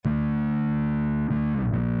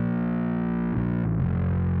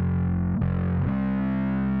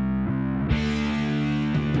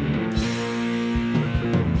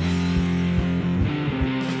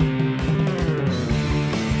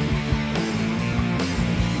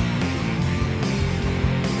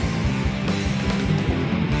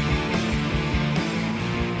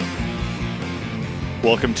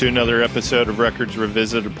Welcome to another episode of Records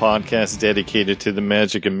Revisited, a podcast dedicated to the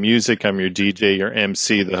magic of music. I'm your DJ, your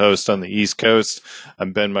MC, the host on the East Coast.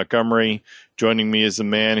 I'm Ben Montgomery. Joining me is the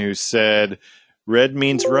man who said, "Red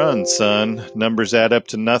means run, son. Numbers add up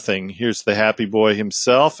to nothing." Here's the happy boy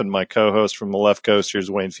himself, and my co-host from the left coast. Here's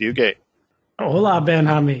Wayne Fugate. Hola, Ben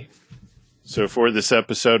Hami. So for this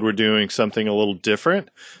episode, we're doing something a little different.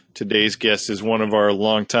 Today's guest is one of our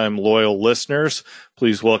longtime loyal listeners.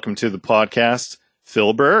 Please welcome to the podcast,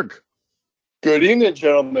 Phil Berg. Good evening,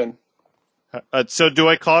 gentlemen. So do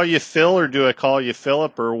I call you Phil or do I call you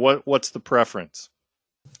Philip, or what's the preference?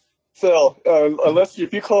 Phil,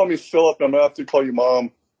 if you call me Philip, I'm gonna have to call you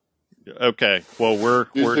Mom. Okay. Well,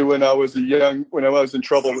 usually when I was in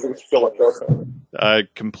trouble, it was Philip. I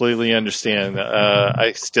completely understand.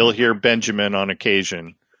 I still hear Benjamin on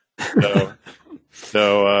occasion.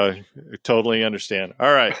 So totally understand.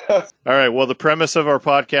 All right. Well, the premise of our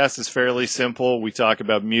podcast is fairly simple. We talk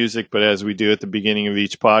about music, but as we do at the beginning of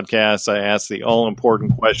each podcast, I ask the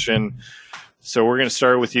all-important question. So we're going to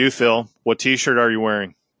start with you, Phil. What T-shirt are you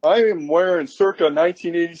wearing? I am wearing circa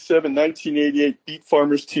 1987, 1988 Beat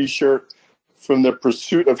Farmers T-shirt from the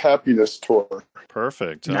Pursuit of Happiness tour.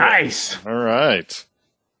 Perfect. Nice. All right.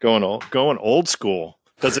 Going old school.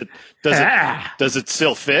 Does it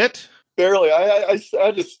still fit? Barely. I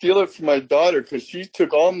had to steal it from my daughter because she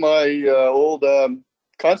took all my old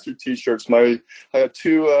concert T-shirts. I had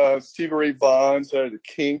two Stevie Ray Vaughns, I had the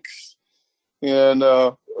Kinks, and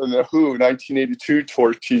the Who 1982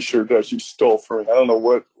 tour T-shirt that she stole from me. I don't know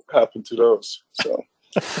what happened to those. So.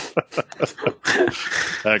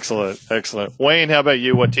 Excellent. Wayne, how about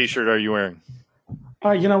you? What T-shirt are you wearing?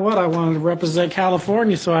 You know what? I wanted to represent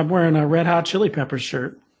California, so I'm wearing a Red Hot Chili Peppers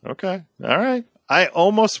shirt. Okay. All right. I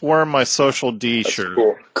almost wore my Social D shirt.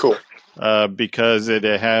 Cool. Because it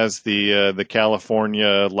has the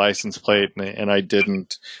California license plate, and I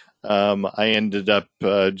didn't. I ended up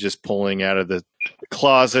just pulling out of the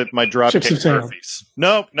closet my Dropkick Murphys.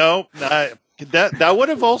 No. That would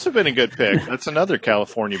have also been a good pick. That's another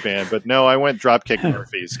California band. But no, I went Dropkick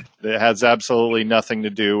Murphys. It has absolutely nothing to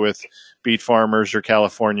do with Beat Farmers or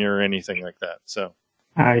California or anything like that. So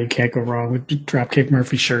you can't go wrong with Dropkick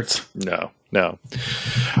Murphy shirts. No.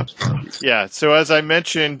 Yeah. So as I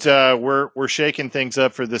mentioned, we're shaking things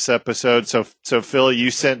up for this episode. So Phil,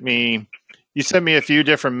 you sent me a few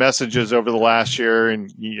different messages over the last year,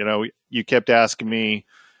 and you kept asking me,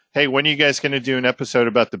 "Hey, when are you guys going to do an episode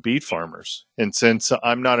about the Beat Farmers?" And since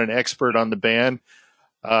I'm not an expert on the band,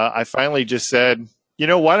 I finally just said,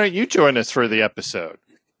 why don't you join us for the episode?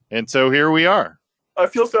 And so here we are. I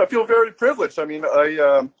feel very privileged. I mean,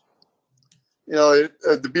 the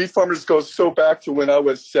Beat Farmers goes so back to when I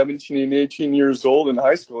was 17 and 18 years old in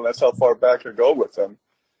high school. And that's how far back I go with them.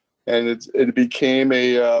 And it became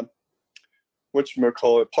a,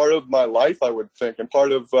 part of my life, I would think, and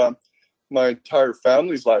part of my entire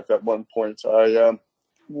family's life at one point.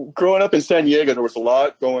 Growing up in San Diego, there was a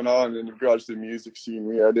lot going on in regards to the music scene.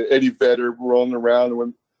 We had Eddie Vedder rolling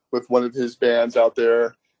around with one of his bands out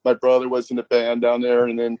there. My brother was in a band down there,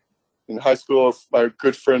 and then in high school, my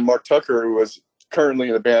good friend Mark Tucker, who was currently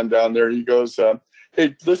in a band down there, he goes,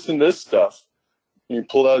 "Hey, listen to this stuff." And he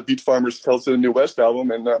pulled out a Beat Farmers Tales of the New West album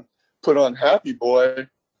and put on Happy Boy,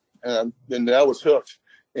 and then I was hooked.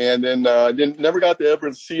 And then never got to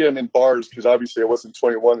ever see him in bars because obviously I wasn't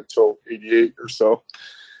 21 until 88 or so.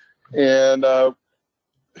 And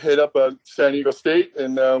hit up San Diego State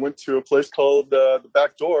and went to a place called the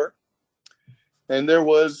Back Door. And there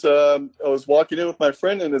was, I was walking in with my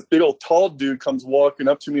friend, and this big old tall dude comes walking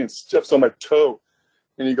up to me and steps on my toe.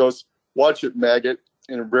 And he goes, "Watch it, maggot,"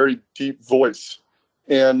 in a very deep voice.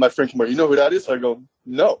 And my friend came over, "You know who that is?" I go,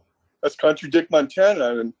 "No, that's Country Dick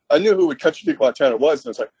Montana." And I knew who Country Dick Montana was. And I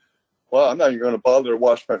was like, well, I'm not even going to bother to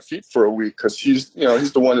wash my feet for a week because he's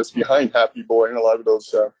the one that's behind Happy Boy and a lot of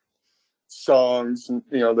those songs and,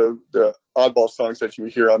 the oddball songs that you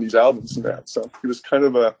hear on these albums and that. So he was kind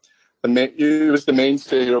of he was the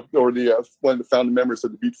mainstay or one of the founding members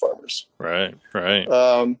of the Beat Farmers. Right.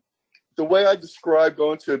 The way I describe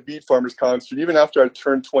going to a Beat Farmers concert, even after I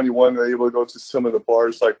turned 21, I was able to go to some of the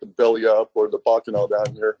bars like the Belly Up or the Bacchanal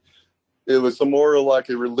down here. It was more like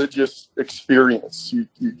a religious experience. You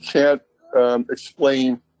can't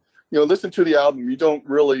explain, listen to the album. You don't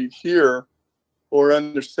really hear or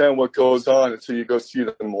understand what goes on until you go see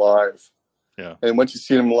them live. Yeah. And once you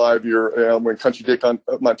see them live, when Country Dick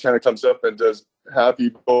Montana comes up and does Happy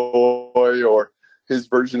Boy or his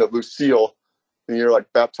version of Lucille, and you're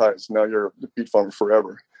like baptized. Now you're a Beat Farmer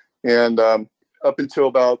forever. And up until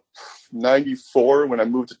about 94, when I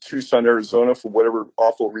moved to Tucson, Arizona, for whatever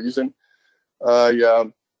awful reason,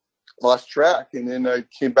 I lost track. And then I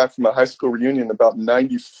came back from a high school reunion about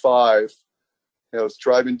 95. And I was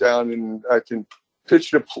driving down, and I can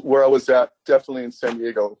picture where I was at, definitely in San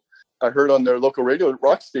Diego. I heard on their local radio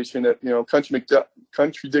rock station that,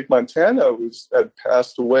 Country Dick Montana had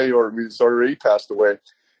passed away, or was already passed away.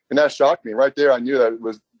 And that shocked me. Right there, I knew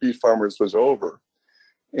that Beat Farmers was over.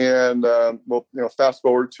 And, fast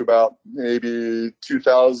forward to about maybe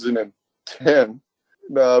 2010,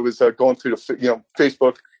 I was going through the,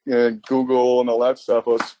 Facebook and Google and all that stuff.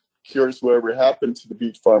 I was curious whatever happened to the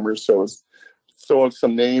Beat Farmers. So I was throwing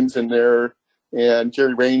some names in there, and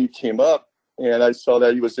Jerry Rainey came up, and I saw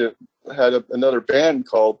that he had another band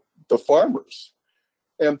called The Farmers.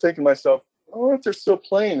 And I'm thinking to myself, I wonder if they're still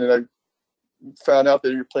playing. And I found out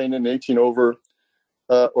that you're playing in 18 over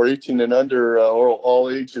or 18 and under or all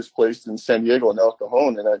ages place in San Diego and El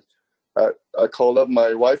Cajon. And I called up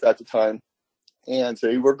my wife at the time and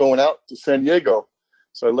said, hey, we're going out to San Diego.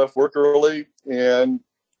 So I left work early and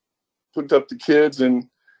put up the kids in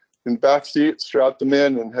back seat, strapped them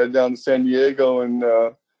in, and headed down to San Diego. And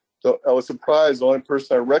I was surprised. The only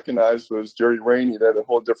person I recognized was Jerry Rainey. They had a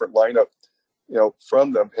whole different lineup,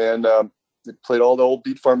 from them. And they played all the old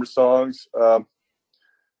Beat Farmer songs.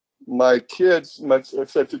 My kids,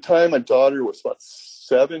 at the time, my daughter was about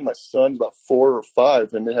 7, my son's about 4 or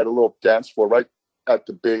 5, and they had a little dance floor right at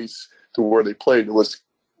the base to where they played. It was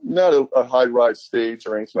not a high-rise stage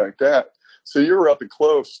or anything like that. So you were up and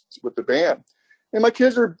close with the band. And my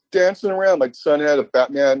kids were dancing around. My son had a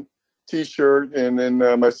Batman T-shirt, and then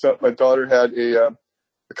my daughter had a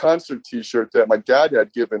concert T-shirt that my dad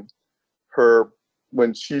had given her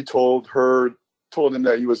when she told him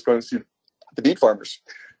that he was going to see the Beat Farmers.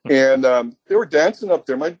 And they were dancing up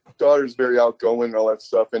there. My daughter's very outgoing and all that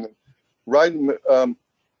stuff. And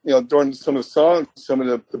during some of the songs, some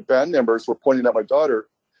of the band members were pointing at my daughter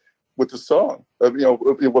with the song,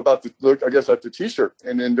 about the look, I guess, at the T-shirt.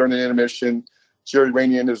 And then during the intermission, Jerry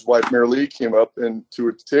Rainey and his wife Mary Lee came up and to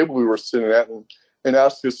a table we were sitting at and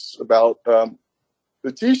asked us about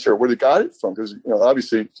the T-shirt, where they got it from, because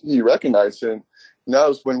obviously he recognized it. And that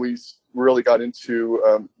was when we really got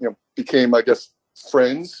into became, I guess,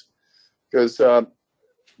 friends, because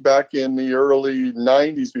back in the early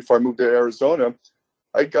 90s, before I moved to Arizona,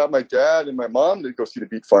 I got my dad and my mom to go see the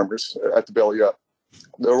Beat Farmers at the Belly Up.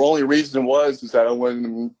 The only reason is that I wanted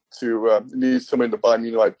them to need somebody to buy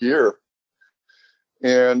me like beer.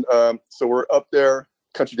 And so we're up there.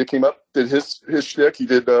 Country Dick came up, did his shtick. He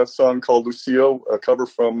did a song called Lucille, a cover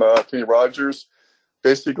from Kenny Rogers.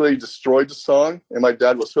 Basically destroyed the song, and my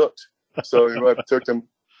dad was hooked. So I took him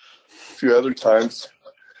a few other times.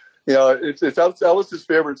 That was his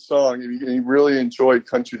favorite song. He really enjoyed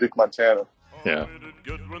Country Dick Montana. Yeah.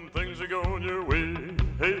 Good when things are going your way.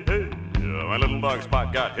 Hey, hey. My little dog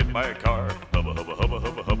Spot got hit by a car. Hubba, hubba, hubba,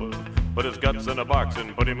 hubba, hubba. Put his guts in a box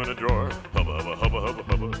and put him in a drawer. Hubba, hubba, hubba, hubba,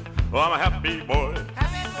 hubba. Oh, I'm a happy boy.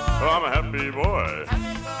 Oh, I'm a happy boy.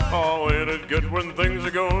 Oh, ain't it good when things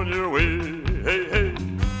are going your way? Hey, hey.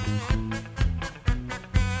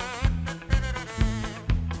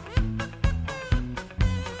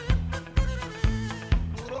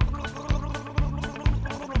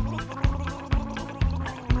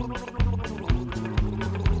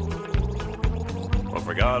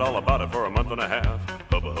 Forgot all about it for a month and a half.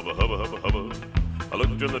 Hubba, hubba, hubba, hubba, hubba. I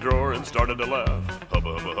looked in the drawer and started to laugh.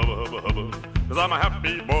 Hubba, hubba, hubba, hubba, hubba. 'Cause I'm a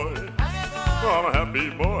happy boy. Oh, I'm a happy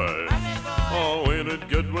boy. Oh, ain't it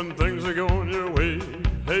good when things are going your way?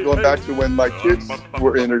 Hey, going back to when my kids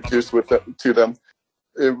were introduced to them,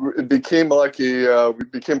 it became like we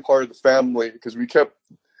became part of the family, because we kept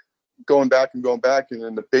going back, and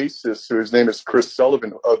then the bassist, whose name is Chris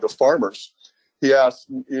Sullivan of the Farmers, he asked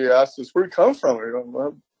us, where do you come from? We go,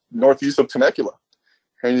 well, northeast of Temecula.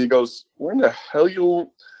 And he goes, where in the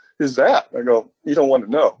hell is that? I go, you don't want to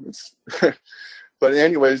know. But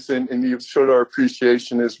anyways, and he showed our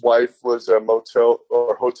appreciation. His wife was a motel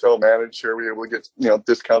or hotel manager. We were able to get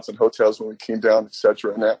discounts in hotels when we came down,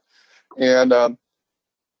 etc. And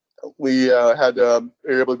we were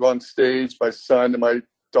able to go on stage. My son and my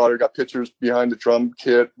daughter got pictures behind the drum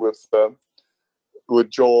kit with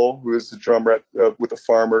Joel, who is the drummer with the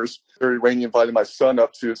Farmers. Jerry Rainey invited my son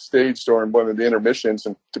up to the stage during one of the intermissions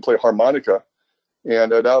and to play harmonica,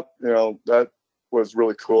 and that was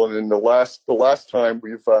really cool. And then the last time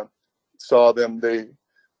we saw them, they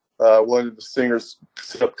one of the singers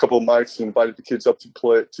set up a couple of mics and invited the kids up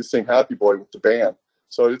to sing Happy Boy with the band.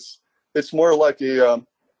 So it's more like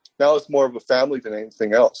now it's more of a family than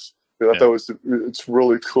anything else. I thought it's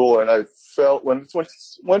really cool, and I felt once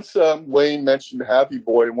Wayne mentioned Happy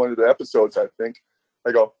Boy in one of the episodes, I think,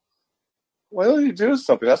 I go, why don't you do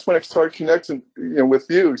something? That's when I started connecting, with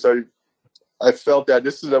you. So I felt that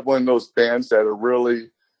this is one of those bands that are really,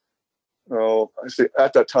 I say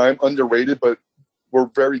at that time underrated, but were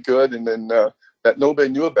very good, and then that nobody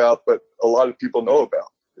knew about, but a lot of people know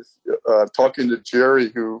about. Talking to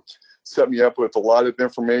Jerry, who set me up with a lot of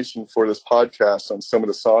information for this podcast on some of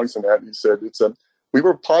the songs and that, and he said we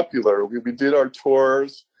were popular. We did our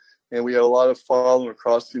tours, and we had a lot of following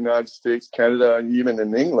across the United States, Canada, and even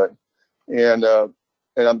in England. And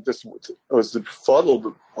I'm just I was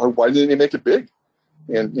befuddled. Why didn't they make it big?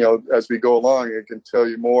 And as we go along, I can tell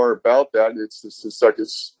you more about that. It's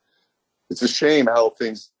a shame how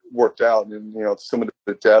things worked out, and some of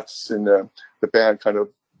the deaths in the band kind of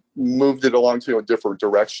moved it along to a different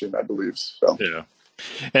direction, I believe. So yeah,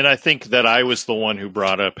 and I think that I was the one who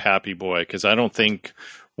brought up Happy Boy, because I don't think,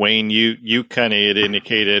 Wayne, you kind of had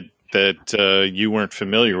indicated that you weren't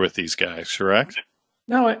familiar with these guys, correct?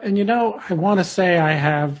 No, and I want to say I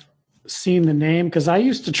have seen the name, because I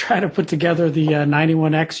used to try to put together the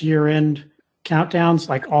 91X year-end countdowns,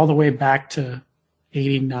 like all the way back to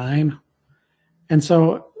 '89, and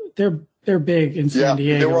so they're big in San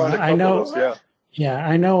Diego. They were on a couple I know. of those, yeah,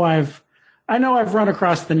 I know. I've run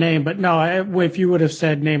across the name, but no, if you would have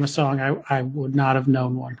said name a song, I would not have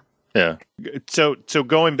known one. Yeah. So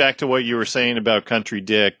going back to what you were saying about Country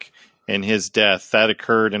Dick and his death, that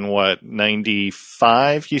occurred in what,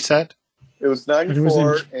 95, you said? It was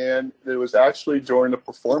 94, and it was actually during the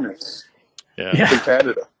performance in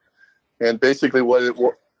Canada. And basically it was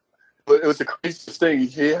the craziest thing.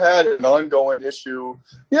 He had an ongoing issue.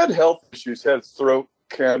 He had health issues. He had throat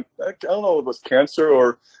cancer. I don't know if it was cancer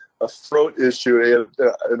or a throat issue. He had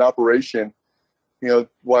an operation,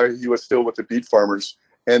 while he was still with the Beat Farmers.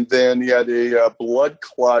 And then he had a blood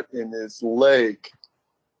clot in his leg.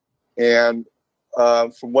 And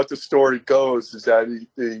from what the story goes is that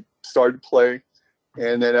he started to play,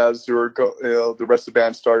 and then as the rest of the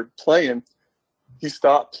band started playing, he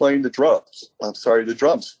stopped playing the drums.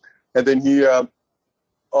 And then he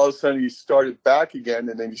all of a sudden he started back again,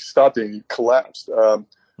 and then he stopped and he collapsed.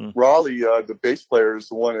 Raleigh, the bass player, is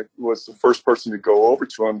the one that was the first person to go over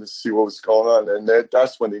to him to see what was going on, and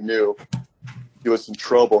that's when they knew he was in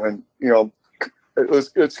trouble. And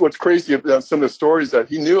it's what's crazy about some of the stories that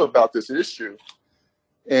he knew about this issue,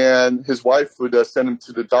 and his wife would send him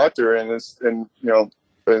to the doctor,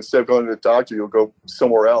 but instead of going to the doctor, you'll go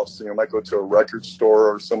somewhere else. You might go to a record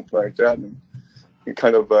store or something like that, and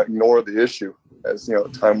kind of ignore the issue as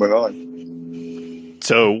time went on.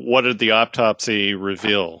 So, what did the autopsy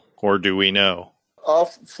reveal, or do we know?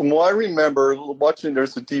 From what I remember, watching,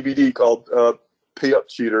 there's a DVD called "Pay Up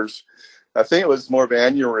Cheaters." I think it was more of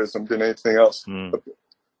an aneurysm than anything else,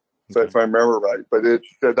 if I remember right. But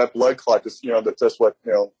that blood clot, that's what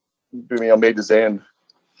made his end.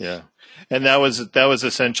 Yeah, and that was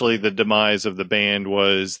essentially the demise of the band.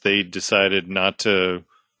 Was they decided not to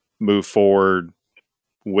move forward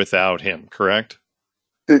without him? Correct.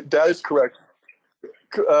 That is correct.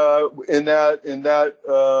 In that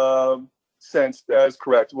sense, that is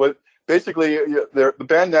correct. What basically the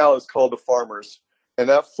band now is called the Farmers, and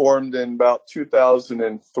that formed in about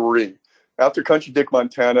 2003 after Country Dick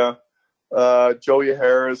Montana. Joey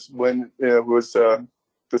Harris, who was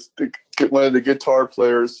one of the guitar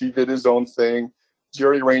players, he did his own thing.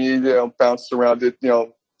 Jerry Rainey, bounced around, did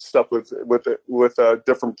stuff with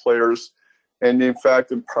different players. And in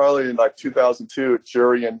fact, probably in like 2002,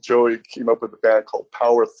 Jerry and Joey came up with a band called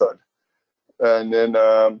Power Thud. And then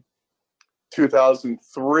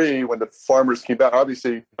 2003, when the Farmers came back,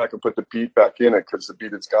 obviously I can put the beat back in it because the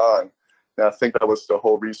beat is gone. And I think that was the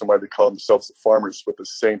whole reason why they called themselves the Farmers, with the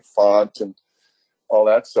same font and all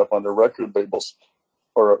that stuff on their record labels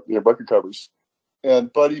or their record covers.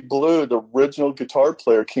 And Buddy Blue, the original guitar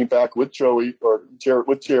player, came back with Jerry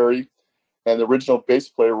and the original bass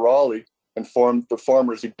player, Raleigh, and formed the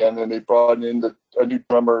Farmers again. And they brought in a new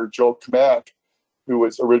drummer, Joel Kamak, who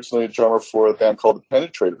was originally a drummer for a band called the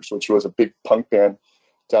Penetrators, which was a big punk band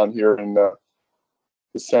down here in the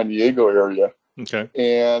San Diego area. Okay.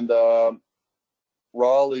 And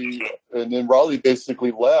Raleigh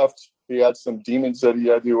basically left. He had some demons that he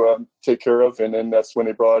had to take care of, and then that's when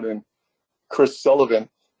they brought in Chris Sullivan,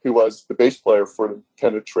 who was the bass player for the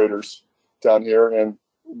Penetrators down here. And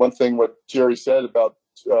one thing what Jerry said about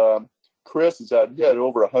Chris is that he had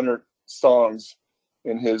over 100 songs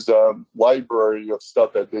in his library of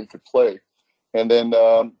stuff that they could play. And then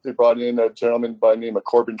they brought in a gentleman by the name of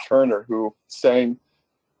Corbin Turner, who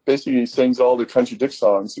basically sings all the Country Dick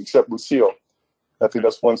songs except Lucille. I think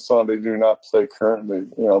that's one song they do not play currently,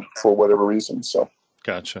 for whatever reason. So,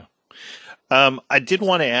 gotcha. I did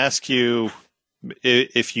want to ask you,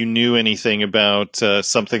 if you knew anything about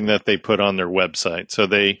something that they put on their website. So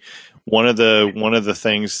one of the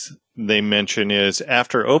things they mention is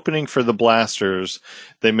after opening for the Blasters,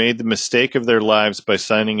 they made the mistake of their lives by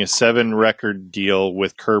signing a 7-record deal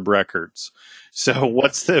with Curb Records. So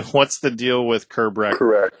what's the deal with Curb Records?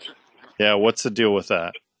 Correct. Yeah, what's the deal with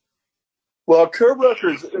that? Well, Curb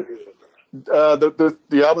Records,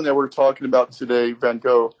 the album that we're talking about today, Van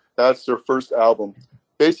Gogh, that's their first album.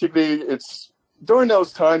 Basically, it's during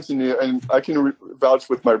those times, and I can vouch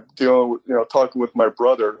with talking with my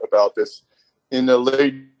brother about this. In the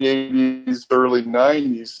late 80s, early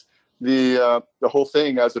 90s, the whole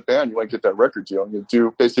thing as a band, you want to get that record deal, and you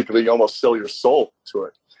do basically almost sell your soul to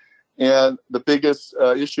it. And the biggest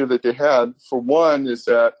issue that they had, for one, is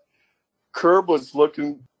that Curb was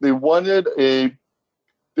looking. They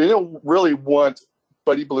didn't really want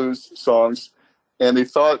Buddy Blues songs, and they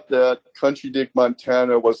thought that Country Dick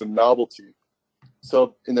Montana was a novelty.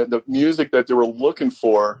 So the music that they were looking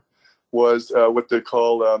for was what they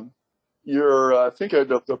call I think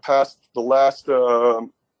the last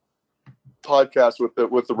podcast with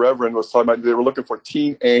the Reverend was talking about they were looking for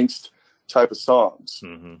teen angst type of songs.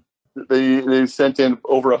 Mm-hmm. They sent in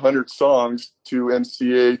over 100 songs to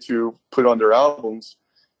MCA to put on their albums,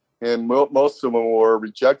 and most of them were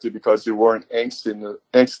rejected because they weren't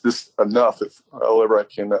angstous enough, if however I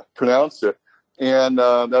can pronounce it. And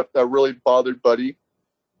that really bothered Buddy,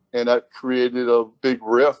 and that created a big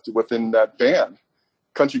rift within that band.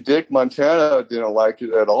 Country Dick Montana didn't like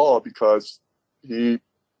it at all because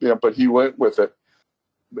but he went with it.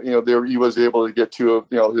 He was able to get 2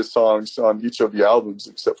 of his songs on each of the albums,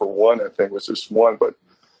 except for one, I think, was just one. But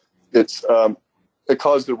it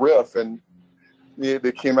caused a rift, and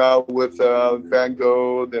they came out with Van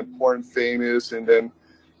Gogh, then Poor and Famous, and then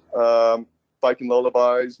Viking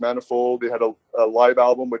Lullabies, Manifold. They had a live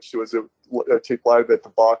album, which was a Take Live at the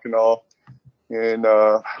Bacchanal, and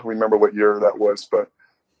I remember what year that was.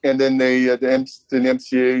 And then the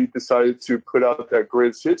MCA decided to put out that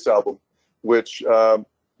Greatest Hits album, which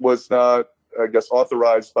was not, I guess,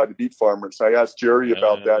 authorized by the Beat Farmers. I asked Jerry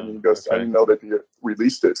about that, and he goes, okay. I didn't know that he had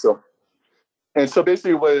released it. So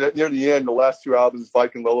basically, near the end, the last 2 albums,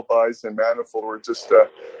 Viking Lullabies and Manifold, were just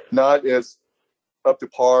not as up to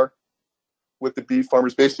par with the Beat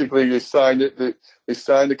Farmers. Basically, they signed it. They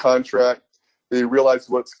signed the contract. They realized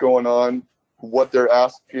what's going on, what they're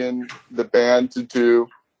asking the band to do,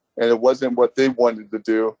 and it wasn't what they wanted to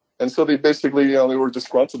do. And so they basically, they were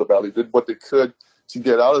disgruntled about it. They did what they could to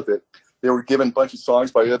get out of it. They were given a bunch of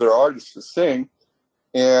songs by other artists to sing,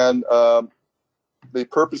 and they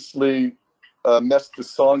purposely messed the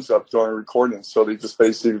songs up during recording. So they just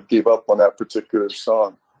basically gave up on that particular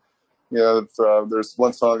song. There's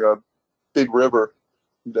one song, Big River,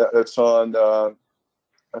 that's on,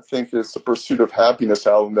 I think it's the Pursuit of Happiness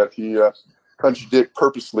album that Country Dick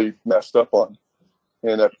purposely messed up on.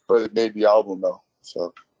 But it made the album though.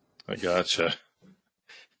 So I gotcha.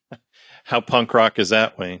 How punk rock is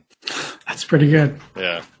that, Wayne? That's pretty good.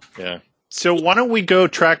 Yeah. So why don't we go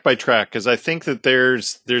track by track? Because I think that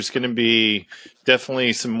there's going to be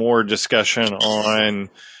definitely some more discussion on,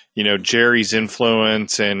 Jerry's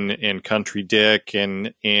influence and Country Dick,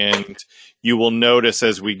 and you will notice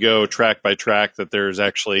as we go track by track that there's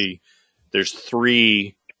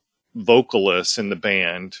 3 vocalists in the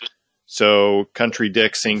band. So Country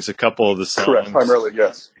Dick sings a couple of the songs. Correct, primarily,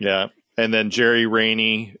 yes. Yeah. And then Jerry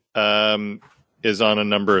Rainey is on a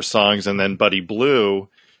number of songs. And then Buddy Blue,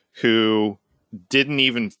 who didn't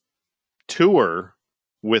even tour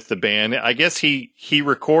with the band. I guess he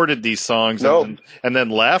recorded these songs and then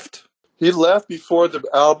left? He left before the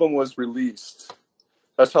album was released.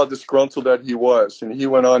 That's how disgruntled that he was. And he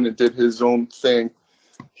went on and did his own thing.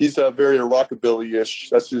 He's very rockabilly-ish.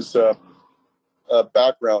 That's his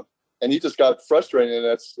background. And he just got frustrated,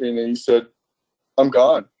 and he said, I'm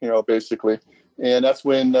gone, basically. And that's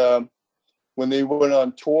when they went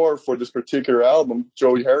on tour for this particular album,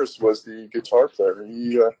 Joey Harris was the guitar player.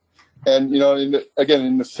 In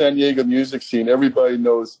the San Diego music scene, everybody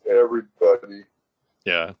knows everybody.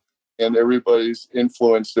 Yeah. And everybody's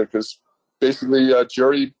influenced it, because basically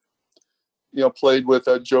Jerry, played with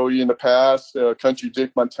Joey in the past. Country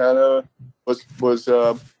Dick Montana was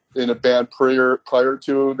in a band prior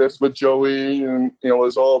to this with Joey, and it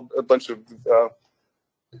was all a bunch of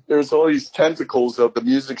there's all these tentacles of the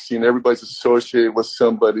music scene. Everybody's associated with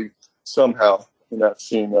somebody somehow in that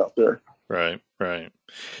scene out there. Right.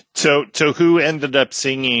 So who ended up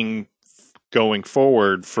singing going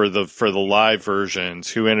forward for the live versions?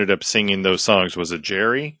 Who ended up singing those songs? Was it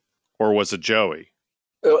Jerry or was it Joey?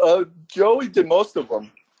 Joey did most of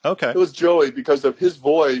them. Okay. It was Joey because of his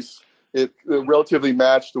voice. it relatively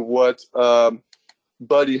matched what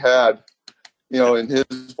Buddy had, in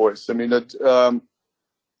his voice. I mean,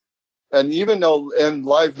 and even though, and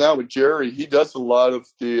live now with Jerry, he does a lot of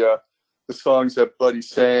the songs that Buddy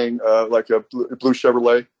sang, like a Blue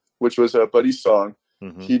Chevrolet, which was a Buddy song.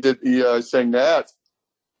 Mm-hmm. He sang that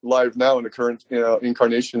live now in the current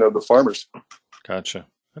incarnation of the Farmers. Gotcha.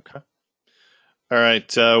 Okay. All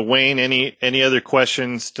right, Wayne. Any other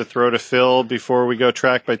questions to throw to Phil before we go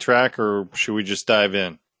track by track, or should we just dive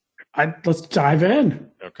in? Let's dive in.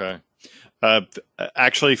 Okay.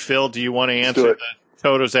 Actually, Phil, do you want to answer the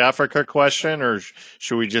Toto's Africa question, or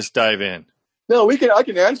should we just dive in? No, I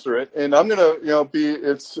can answer it, and I'm gonna, I'll be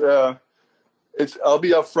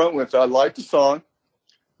upfront with it. I like the song,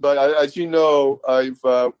 but as you know, I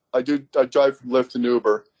drive from Lyft and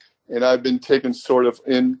Uber, and I've been taking sort of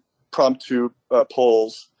impromptu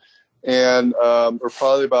polls, and or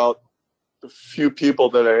probably about the few people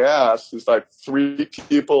that I asked, is like 3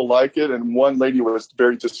 people like it, and one lady was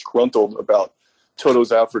very disgruntled about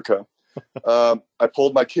Toto's Africa. I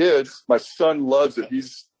polled my kids. My son loves it.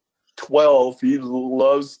 He's 12. He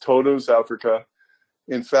loves Toto's Africa.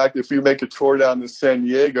 In fact, if we make a tour down to San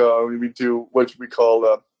Diego, we do what we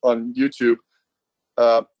call on YouTube,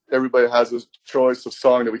 everybody has a choice of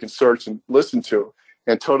song that we can search and listen to.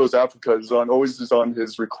 And Toto's Africa is always on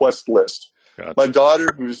his request list. Gotcha. My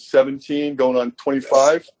daughter, who's 17, going on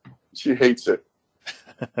 25, she hates it.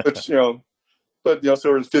 But so it's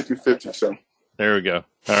 50-50. So there we go.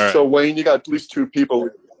 All right. So Wayne, you got at least 2 people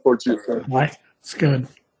for you. Right. It's good.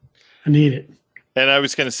 I need it. And I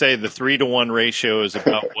was going to say the 3-to-1 ratio is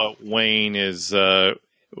about what Wayne is at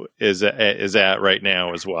right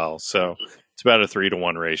now as well. So it's about a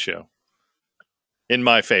 3-to-1 ratio in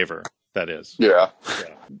my favor. That is. Yeah.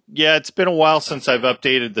 Yeah, it's been a while since I've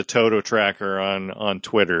updated the Toto tracker on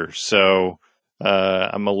Twitter, so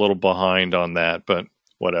I'm a little behind on that, but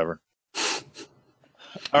whatever.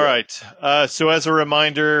 All right. So as a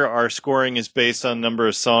reminder, our scoring is based on number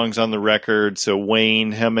of songs on the record. So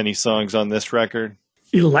Wayne, how many songs on this record?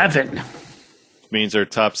 11. Means our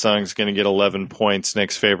top song is going to get 11 points.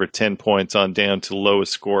 Next favorite, 10 points on down to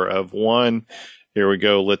lowest score of 1. Here we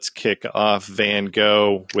go. Let's kick off Van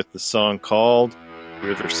Gogh with the song called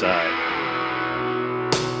Riverside.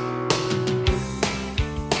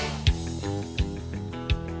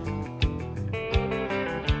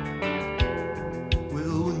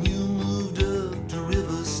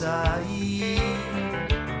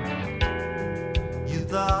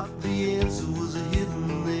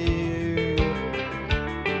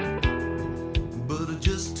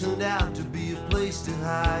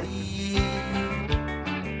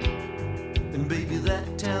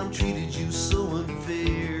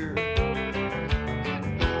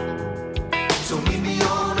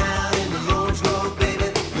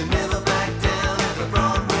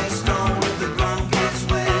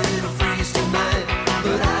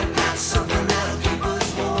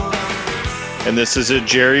 And this is a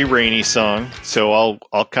Jerry Rainey song, so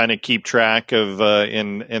I'll kind of keep track of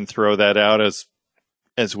and throw that out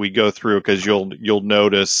as we go through, because you'll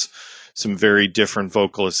notice some very different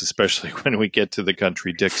vocalists, especially when we get to the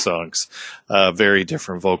Country Dick songs. Very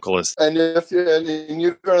different vocalists. And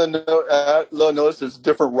you're going to notice there's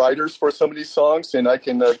different writers for some of these songs, and I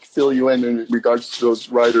can fill you in regards to those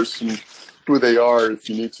writers and who they are if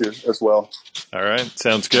you need to as well. All right.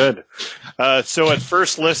 Sounds good. So at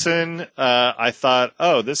first listen, I thought,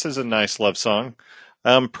 oh, this is a nice love song.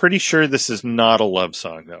 I'm pretty sure this is not a love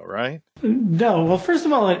song, though, right? No. Well, first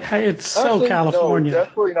of all, it's so California. No,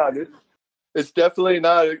 definitely not. It's definitely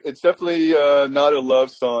not. It's definitely not a love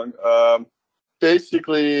song.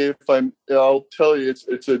 Basically, I'll tell you,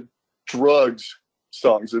 it's a drugs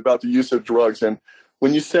song. It's about the use of drugs. And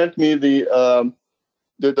when you sent me the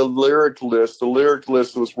lyric list, the lyric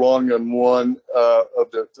list was wrong on one of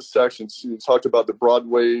the sections. You talked about the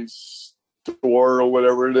Broadway store or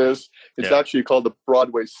whatever it is. It's actually called the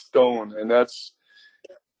Broadway Stone, and that's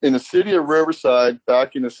in the city of Riverside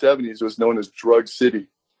back in the 70s. It was known as Drug City.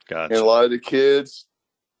 Gotcha. And a lot of the kids,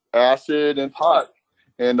 acid and pot,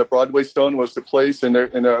 and the Broadway Stone was the place, and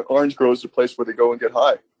the Orange Grove is the place where they go and get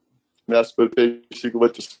high. And that's basically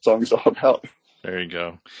what the song is all about. There you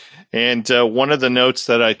go. And one of the notes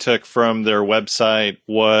that I took from their website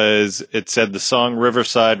was it said the song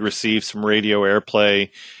Riverside received some radio airplay,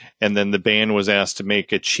 and then the band was asked to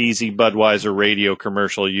make a cheesy Budweiser radio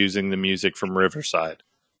commercial using the music from Riverside.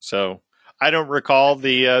 So I don't recall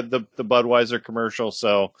the Budweiser commercial,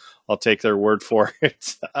 so I'll take their word for it.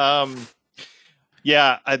 So I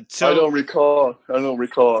don't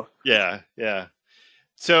recall. Yeah.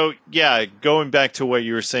 So yeah, going back to what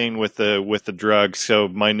you were saying with the drugs. So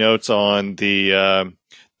my notes on the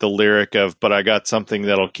lyric of "but I got something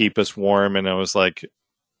that'll keep us warm," and I was like,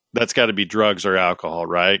 that's got to be drugs or alcohol,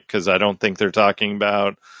 right? Because I don't think they're talking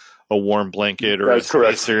about a warm blanket or That's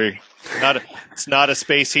correct. It's not a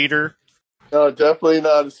space heater. No, definitely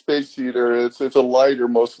not a space heater. It's a lighter,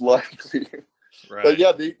 most likely. Right. But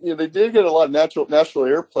yeah, they did get a lot of natural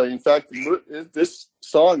airplay. In fact, this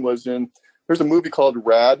song was in. There's a movie called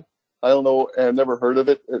Rad. I don't know. I've never heard of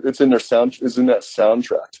it. It's in their It's in that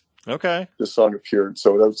soundtrack. Okay. This song appeared.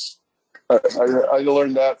 So that's. I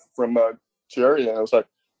learned that from Jerry, and I was like,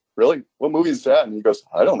 "Really? What movie is that?" And he goes,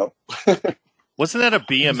 "I don't know." Wasn't that a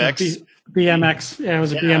BMX? BMX. Yeah, it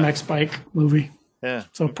was a BMX bike movie. Yeah.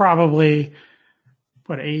 So probably,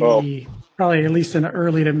 80, probably at least in the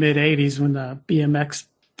early to mid 80s when the BMX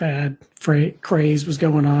craze was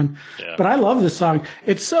going on. Yeah. But I love this song.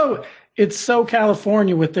 It's so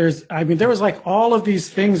California there was like all of these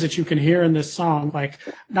things that you can hear in this song. Like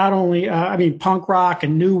not only, punk rock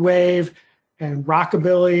and new wave and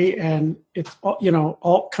rockabilly, and it's,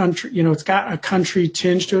 alt country, it's got a country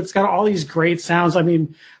tinge to it. It's got all these great sounds. I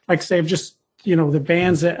mean, like say just, the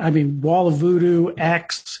bands Wall of Voodoo,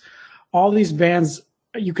 X, all these bands,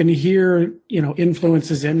 you can hear,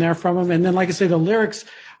 influences in there from them. And then, like I say, the lyrics,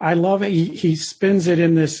 I love it. He spins it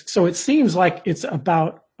in this. So it seems like it's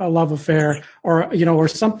about a love affair or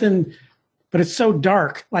something, but it's so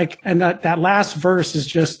dark. Like, and that last verse is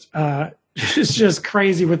just, it's just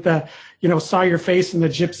crazy with the, saw your face in the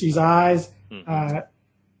gypsy's eyes. Mm-hmm.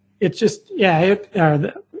 It's just,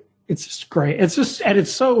 it's just great. It's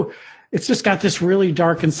just got this really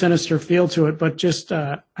dark and sinister feel to it, but just,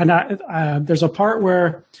 there's a part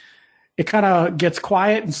where it kind of gets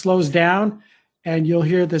quiet and slows down, and you'll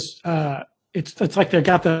hear this, it's like they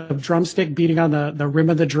got the drumstick beating on the rim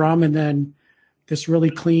of the drum, and then this really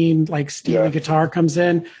clean, like steely guitar comes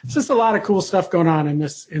in. It's just a lot of cool stuff going on in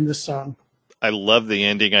this song. I love the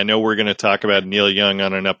ending. I know we're going to talk about Neil Young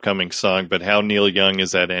on an upcoming song, but how Neil Young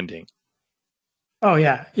is that ending? Oh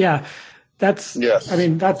yeah. That's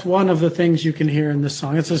one of the things you can hear in this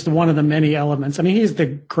song. It's just one of the many elements. I mean, he's the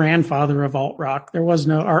grandfather of alt rock.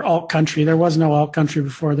 Or alt country. There was no alt country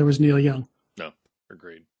before there was Neil Young. No,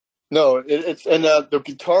 agreed. No, it's the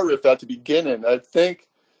guitar riff at the beginning. I think,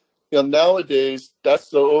 nowadays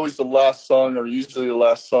that's always the last song, or usually the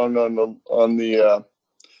last song on the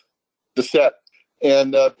set.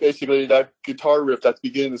 And basically that guitar riff at the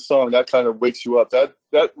beginning of the song, that kind of wakes you up. That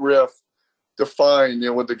riff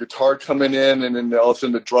defined, with the guitar coming in, and then all of a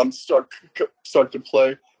sudden the drums start to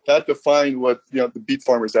play. That defined what the Beat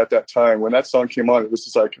Farmers at that time. When that song came on, it was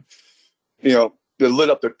just like, they lit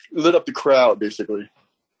up the crowd basically.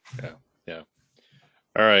 Yeah.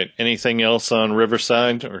 All right. Anything else on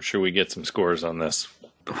Riverside, or should we get some scores on this?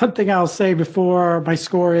 One thing I'll say before my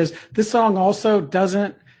score is this song also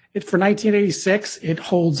doesn't. For 1986, it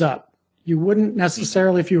holds up. You wouldn't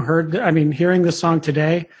necessarily, if you hearing this song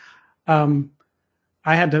today. I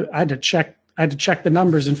had to check the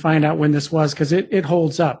numbers and find out when this was, because it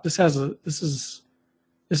holds up. This has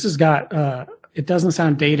got it doesn't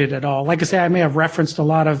sound dated at all. Like I say, I may have referenced a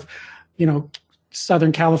lot of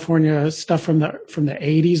Southern California stuff from the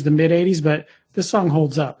 80s, the mid 80s, but this song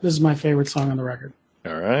holds up. This is my favorite song on the record.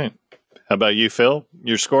 All right. How about you, Phil?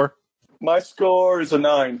 Your score? My score is a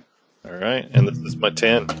 9. All right. And this is my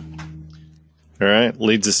 10. All right.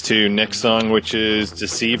 Leads us to next song, which is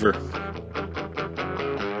Deceiver.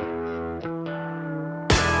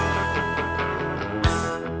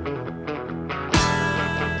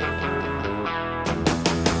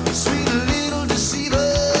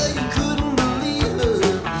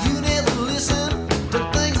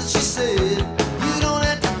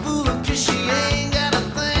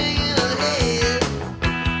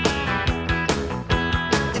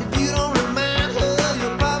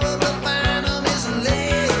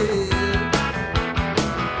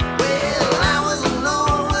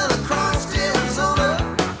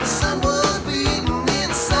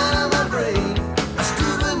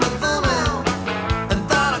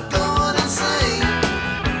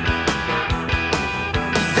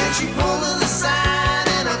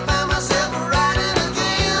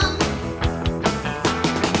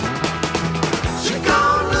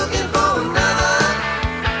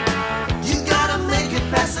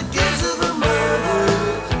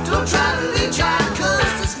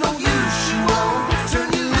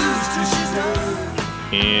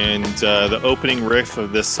 The opening riff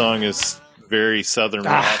of this song is very Southern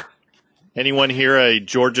rock. Anyone hear a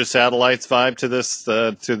Georgia Satellites vibe to this,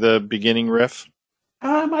 to the beginning riff?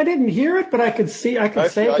 I didn't hear it, but I could say,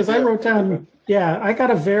 because I wrote down, Yeah, I got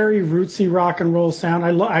a very rootsy rock and roll sound.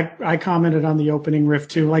 I commented on the opening riff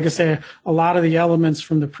too. Like I say, a lot of the elements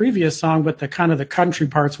from the previous song, but the kind of the country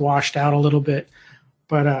parts washed out a little bit.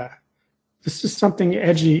 But this is something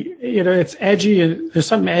edgy. It's edgy, and there's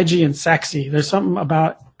something edgy and sexy. There's something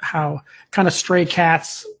about how kind of Stray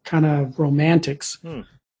Cats, kind of romantics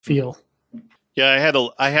feel. Yeah,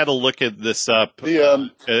 I had to look at this up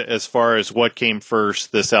as far as what came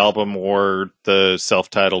first, this album or the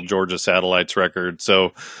self-titled Georgia Satellites record.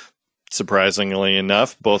 So, surprisingly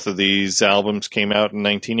enough, both of these albums came out in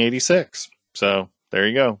 1986. So there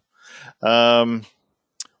you go.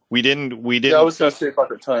 We didn't. Yeah, I was going to say about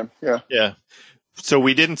the time. Yeah. Yeah. So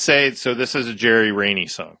we didn't say. So this is a Jerry Rainey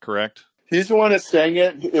song, correct? He's the one that sang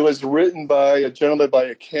it. It was written by a gentleman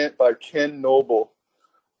by Ken Noble.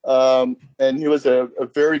 And he was a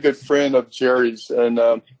very good friend of Jerry's, and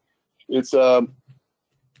it's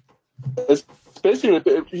basically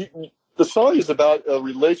the song is about a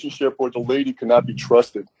relationship where the lady cannot be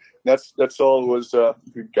trusted. That's all it was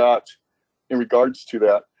we got in regards to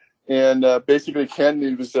that. And basically, Ken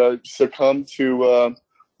he was succumbed to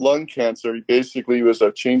lung cancer. He basically was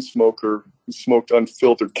a chain smoker. He smoked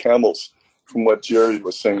unfiltered Camels, from what Jerry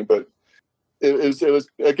was saying, but. It was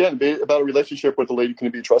again about a relationship where the lady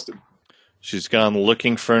couldn't be trusted. She's gone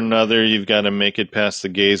looking for another. You've got to make it past the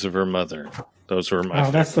gaze of her mother. Those were my.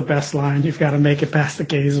 Oh, that's the best line. You've got to make it past the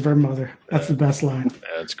gaze of her mother. That's the best line.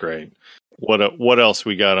 That's great. What else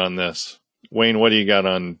we got on this, Wayne? What do you got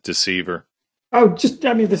on Deceiver? Oh,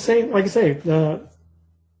 the same. Like I say,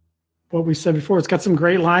 what we said before. It's got some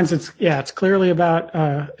great lines. It's clearly about.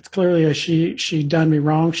 It's clearly a she done me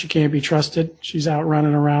wrong. She can't be trusted. She's out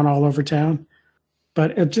running around all over town.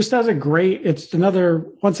 But it just has it's another,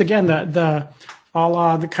 once again, the a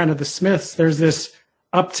la the kind of the Smiths, there's this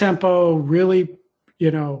up-tempo, really,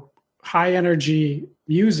 high energy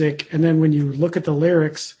music. And then when you look at the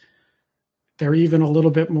lyrics, they're even a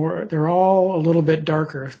little bit more, they're all a little bit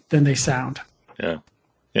darker than they sound. Yeah.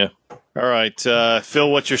 Yeah. All right. Phil,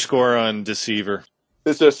 what's your score on Deceiver?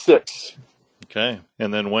 It's a 6. Okay.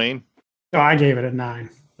 And then Wayne? Oh, I gave it a 9.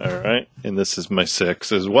 All right. And this is my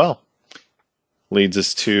 6 as well. Leads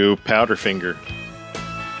us to Powderfinger.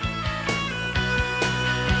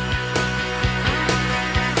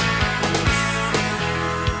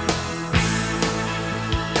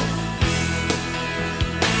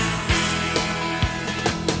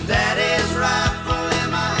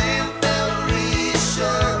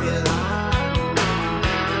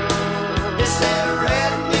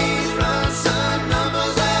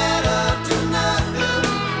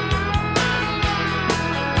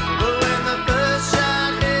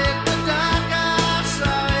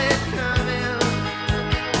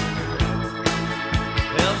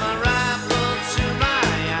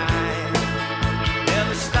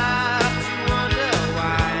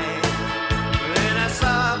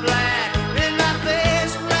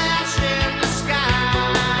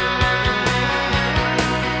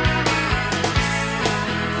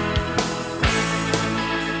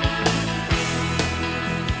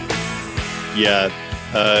 Yeah,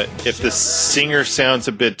 if the singer sounds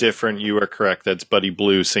a bit different, you are correct. That's Buddy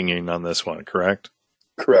Blue singing on this one, correct?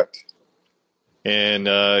 Correct. And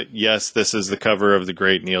yes, this is the cover of the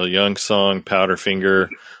great Neil Young song, Powderfinger,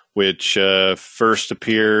 which first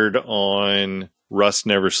appeared on Rust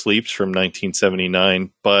Never Sleeps from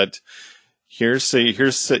 1979. But here's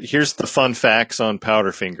the fun facts on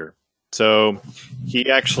Powderfinger. So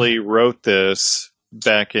he actually wrote this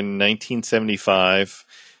back in 1975.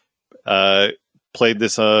 Played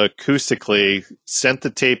this acoustically, sent the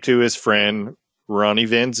tape to his friend Ronnie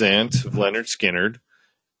Van Zant of Leonard Skinner,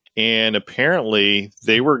 and apparently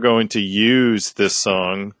they were going to use this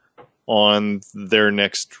song on their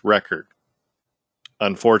next record.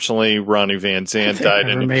 Unfortunately, Ronnie Van Zant died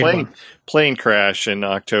in a plane crash in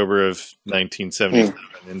October of 1977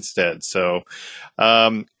 instead. So,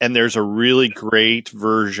 and there's a really great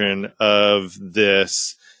version of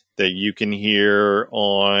this that you can hear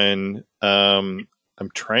on, I'm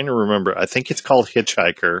trying to remember, I think it's called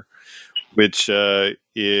Hitchhiker, which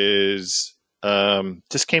is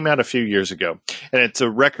just came out a few years ago. And it's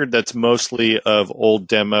a record that's mostly of old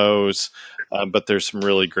demos, but there's some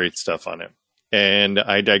really great stuff on it. And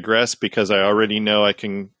I digress because you already know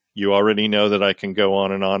that I can go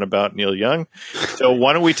on and on about Neil Young. So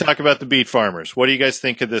why don't we talk about the Beat Farmers? What do you guys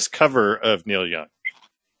think of this cover of Neil Young?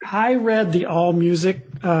 I read the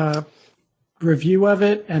AllMusic review of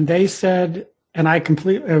it, and they said, and I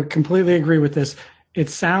completely agree with this, it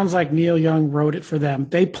sounds like Neil Young wrote it for them.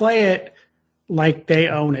 They play it like they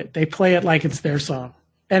own it. They play it like it's their song.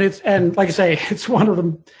 and like I say, it's one of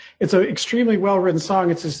them. It's an extremely well written song.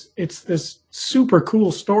 It's this super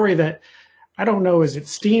cool story that I don't know. Is it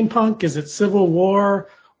steampunk? Is it Civil War?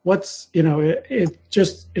 What's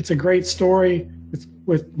it's a great story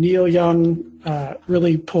with Neil Young.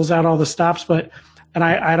 Really pulls out all the stops, and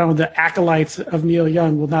I don't know, the acolytes of Neil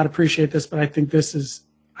Young will not appreciate this, but I think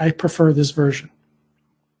I prefer this version.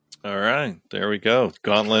 All right, there we go.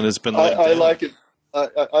 Gauntlet has been. I like it.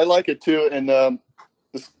 I like it too. And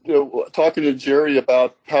talking to Jerry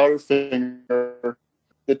about Powderfinger,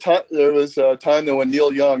 there was a time that when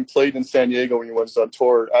Neil Young played in San Diego when he was on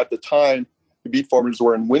tour. At the time, the Beat Farmers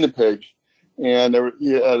were in Winnipeg, and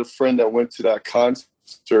he had a friend that went to that concert,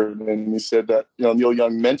 and he said that Neil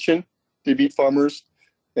Young mentioned the Beat Farmers,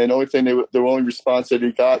 and the only thing the only response that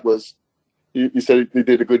he got was he said he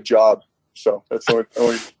did a good job. So that's the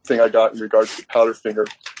only thing I got in regards to Powderfinger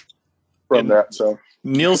from that. So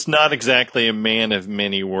Neil's not exactly a man of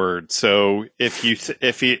many words. So if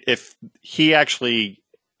he actually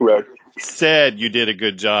said you did a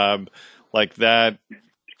good job like that,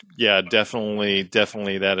 yeah, definitely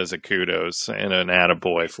that is a kudos and an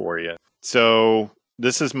attaboy for you. So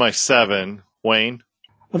this is my 7, Wayne.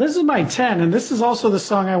 Well, this is my 10, and this is also the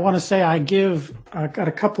song I want to say I got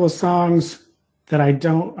a couple of songs that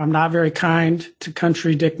I'm not very kind to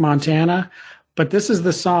Country Dick Montana, but this is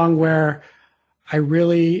the song where I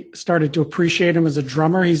really started to appreciate him as a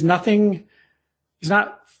drummer. He's not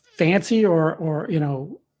fancy or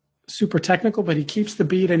super technical, but he keeps the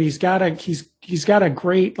beat, and he's got a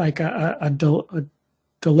great a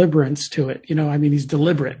deliberance to it. He's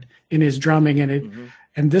deliberate in his drumming,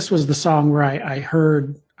 and this was the song where I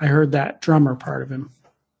heard that drummer part of him.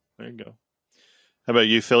 There you go. How about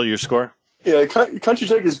you, Phil? Your score? Yeah, Country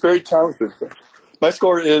Dick is very talented. My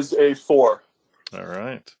score is a 4. All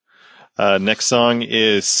right. Next song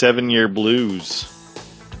is 7 Year Blues.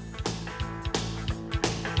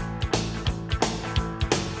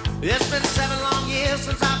 It's been 7 long years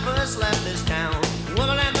since I first left this town.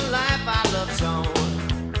 Woman and the life I love so.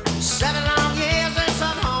 7 long years and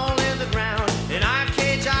some hole in the ground. An iron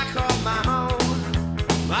cage I call my home.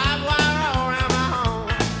 Barbed wire all around my home.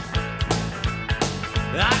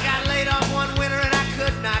 I got laid off one winter and I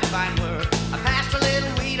could not find work. I passed a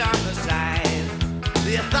little weed on the side.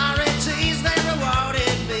 The authorities, they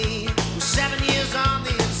rewarded me with 7 years on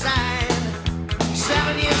the inside.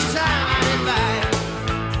 7 years time I divide.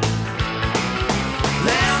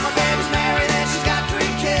 Now my baby's married and she's got 3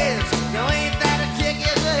 kids. Now ain't that a kick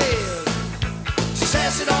in the head? She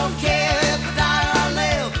says she don't care if I die or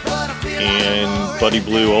live, but I feel And Buddy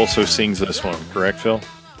Blue also sings this one, correct, Phil?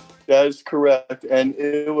 That is correct. And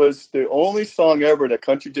it was the only song ever that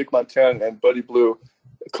Country Dick Montana and Buddy Blue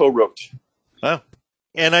co-wrote. Oh.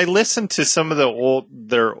 And I listened to some of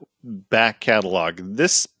their back catalog.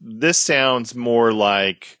 This sounds more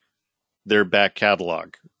like their back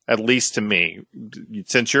catalog, at least to me.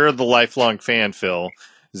 Since you're the lifelong fan, Phil,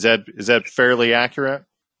 is that fairly accurate?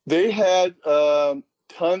 They had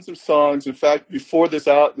tons of songs. In fact, before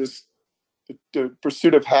the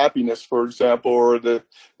Pursuit of Happiness, for example, or the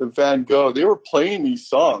Van Gogh, they were playing these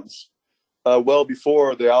songs well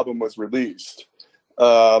before the album was released.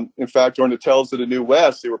 In fact, during the Tales of the New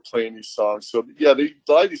West, they were playing these songs. So yeah, a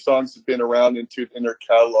lot of these songs have been around in their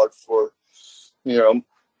catalog for,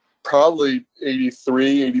 probably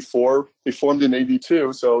 83, 84. They formed in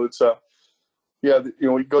 82. So it's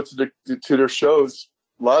we go to their shows.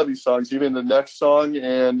 A lot of these songs, even the next song,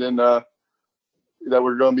 and then that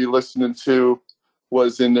we're going to be listening to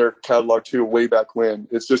was in their catalog too, way back when.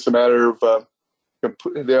 It's just a matter of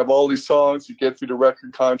they have all these songs. You get through the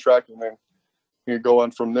record contract, and then you go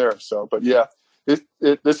on from there. So, but yeah,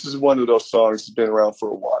 this is one of those songs that's been around for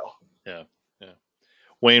a while. Yeah.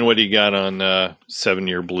 Wayne, what do you got on 7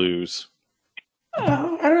 Year Blues? I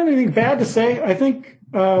don't have anything bad to say. I think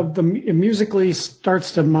it musically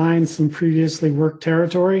starts to mine some previously worked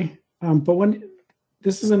territory. But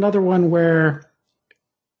this is another one where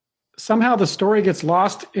somehow the story gets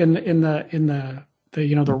lost in the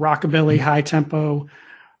rockabilly high tempo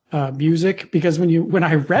music, because when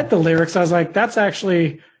I read the lyrics, I was like, that's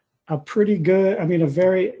actually a pretty good, a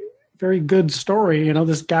very, very good story.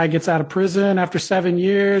 This guy gets out of prison after 7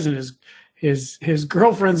 years, and his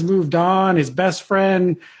girlfriend's moved on. His best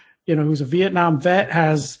friend, who's a Vietnam vet,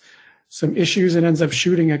 has some issues and ends up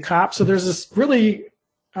shooting a cop. So there's this really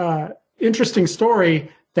interesting story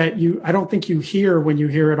that I don't think you hear when you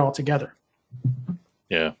hear it all together.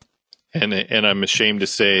 Yeah. And I'm ashamed to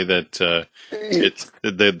say that it's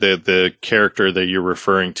the character that you're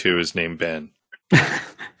referring to is named Ben.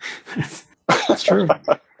 That's true.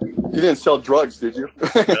 You didn't sell drugs, did you?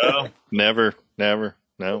 No, never.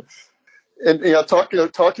 No. And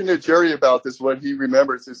talking to Jerry about this, what he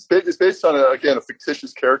remembers it's based on a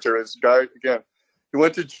fictitious character. This guy again, he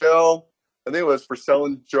went to jail. I think it was for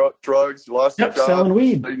selling drugs. He lost his job. Selling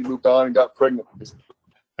weed. He moved on and got pregnant.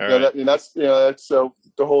 All right. That's the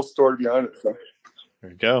whole story behind it. So.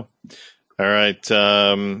 There you go. All right.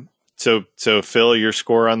 So Phil, your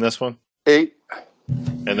score on this one? 8.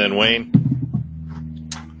 And then Wayne?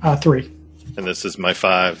 3. And this is my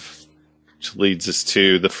 5, which leads us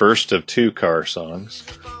to the first of 2 car songs.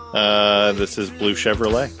 This is Blue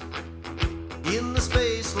Chevrolet. In the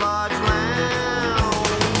Space Lodge Lounge,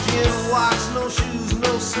 in walks, no shoes,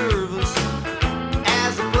 no service,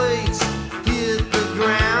 as the plates hit the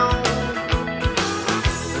ground.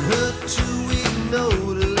 And her 2-week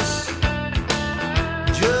notice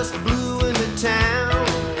just blew into town.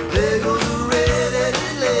 There goes a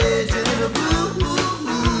red-headed legend in a blue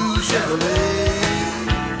Chevrolet.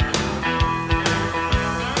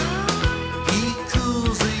 He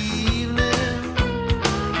cools the evening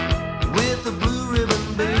with a blue ribbon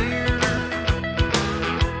beer.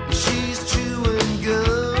 She's chewing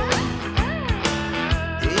gum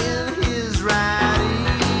in his right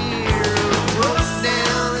ear. Broke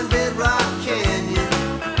down in Bedrock Canyon,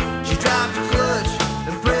 she dropped her clutch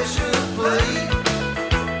and pressure plate.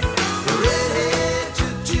 The redhead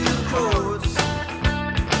took 2 chords,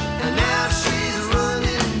 and now she's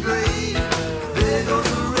running great. There goes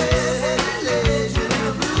a redheaded legend in a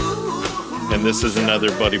blue. And this is another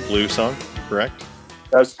Buddy Blue song, correct?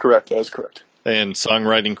 That's correct. And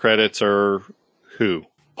songwriting credits are who?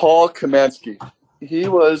 Paul Kamansky. He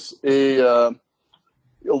was a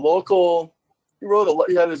local. He wrote a lot.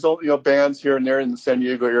 He had his own bands here and there in the San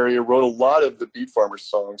Diego area. Wrote a lot of the Beat Farmers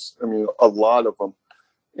songs. I mean, a lot of them.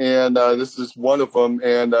 And this is one of them.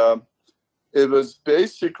 And it was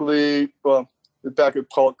basically back at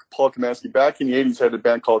Paul Kamansky. Back in the '80s, had a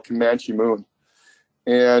band called Comanche Moon,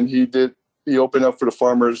 and he opened up for the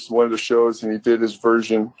Farmers one of the shows, and he did his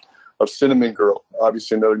version of Cinnamon Girl,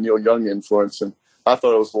 obviously another Neil Young influence, and I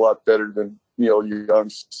thought it was a lot better than Neil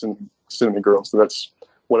Young's Cinnamon Girl, so that's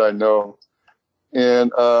what I know.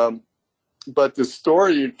 And but the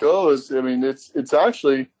story goes, I mean, it's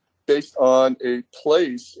actually based on a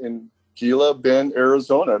place in Gila Bend,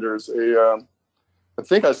 Arizona. There's I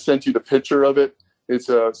think I sent you the picture of it. It's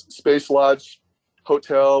a Space Lodge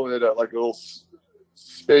hotel with like a little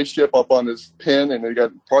spaceship up on this pin, and they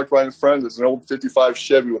got parked right in front. There's an old 55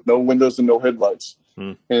 Chevy with no windows and no headlights.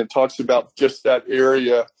 And it talks about just that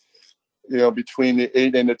area, between the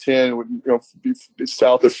 8 and the 10,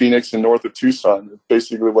 south of Phoenix and north of Tucson.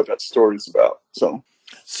 Basically, what that story is about. So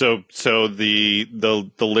the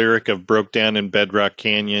lyric of broke down in Bedrock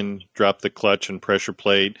Canyon, dropped the clutch and pressure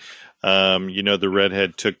plate. The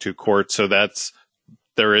redhead took 2 quarts. So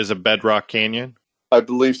there is a Bedrock Canyon. I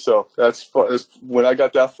believe so. That's when I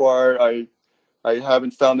got that far. I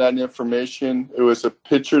haven't found that information. It was a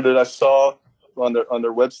picture that I saw on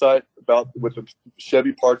their website with the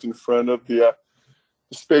Chevy parked in front of the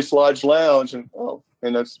Space Lodge Lounge, and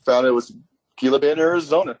I found it was Gila Bend,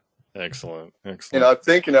 Arizona. Excellent. And I'm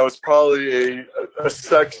thinking that was probably a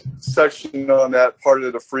section on that part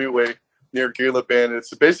of the freeway near Gila Bend.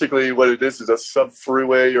 It's basically what it is a sub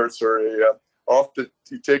freeway, or it's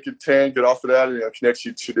you take a 10, get off of that, and it connects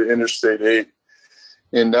you to the Interstate 8.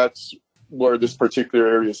 And that's where this particular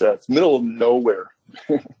area is at. It's middle of nowhere.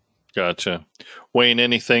 Gotcha. Wayne,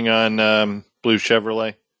 anything on Blue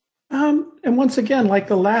Chevrolet? And once again, like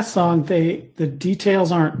the last song, the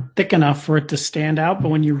details aren't thick enough for it to stand out. But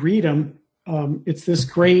when you read them, it's this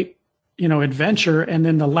great, adventure. And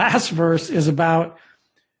then the last verse is about,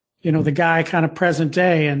 the guy kind of present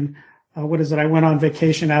day. And what is it? I went on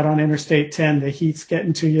vacation out on Interstate 10. The heat's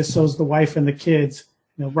getting to you. So's the wife and the kids.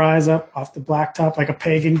 Rise up off the blacktop like a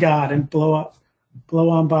pagan god and blow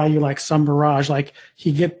on by you like some mirage. Like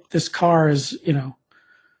this car is,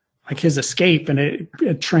 like his escape, and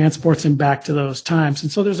it transports him back to those times.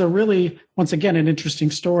 And so there's a really, once again, an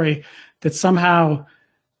interesting story that somehow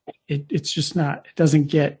it's just not, it doesn't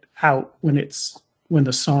get out when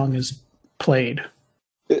the song is played.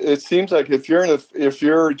 It seems like if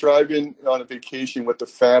you're driving on a vacation with the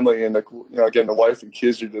family and the wife and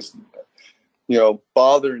kids are just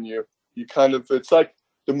bothering you, it's like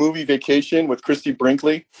the movie Vacation with Christy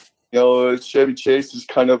Brinkley. Chevy Chase is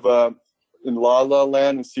kind of in La La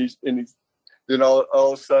Land, and then all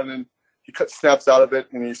of a sudden he snaps out of it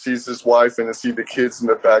and he sees his wife and he sees the kids in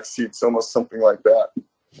the back seat. It's almost something like that.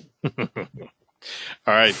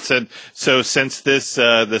 All right. So since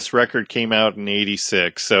this record came out in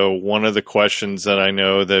 '86, so one of the questions that I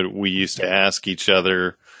know that we used to ask each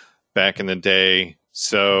other back in the day.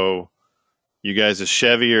 So You guys a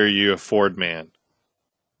Chevy or are you a Ford man?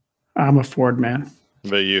 I'm a Ford man.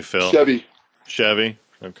 But you, Phil? Chevy.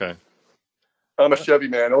 Okay. I'm a Chevy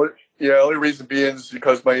man. Only reason being is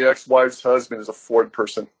because my ex-wife's husband is a Ford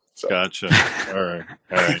person. So. Gotcha. All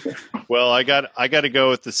right. Well, I got to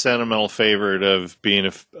go with the sentimental favorite of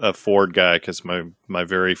being a Ford guy because my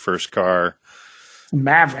very first car,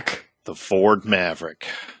 Maverick, the Ford Maverick,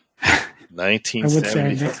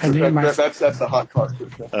 1970. I named my. That's the hot car.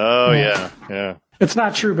 Oh yeah. It's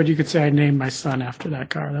not true, but you could say I named my son after that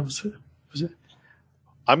car. That was it.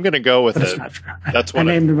 I'm going to go with But it. it's not true. That's I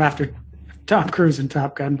named him after Tom Cruise and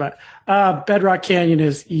Top Gun. But Bedrock Canyon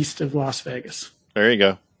is east of Las Vegas. There you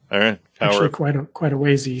go. All right. Actually, quite a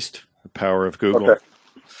ways east. The power of Google. Okay.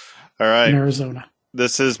 All right. In Arizona.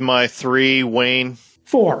 This is my 3, Wayne.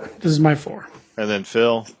 4. This is my 4. And then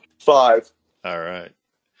Phil. 5. All right.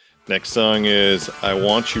 Next song is I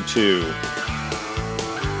Want You To.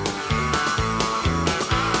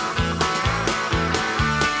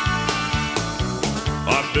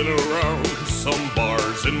 I've been around some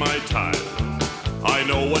bars in my time. I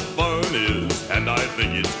know what fun is, and I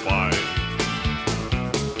think it's fine.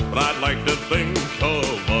 But I'd like to think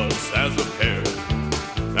of us as a pair.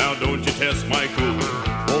 Now don't you test my cool,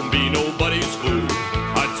 won't be nobody's fool.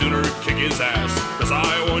 I'd sooner kick his ass, 'cause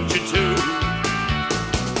I want you to.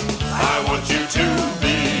 I want you to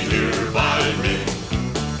be here by me.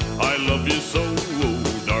 I love you so,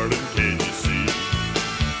 oh, darling, can you see?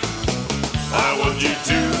 I want you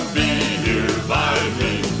to be here by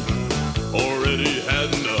me. Already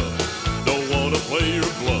had enough, don't wanna play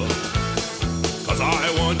your bluff, 'cause I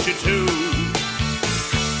want you to.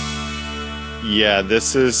 Yeah,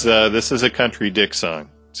 this is a Country Dick song.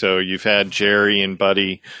 So you've had Jerry and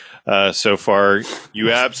Buddy so far.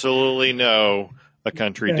 You absolutely know a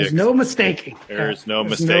Country Dick. There's no mistaking. There's no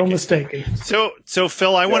There's mistaking. no mistaking. So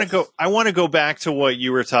Phil, I want to go back to what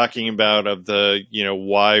you were talking about of the,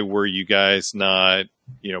 why were you guys not,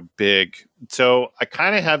 big? So I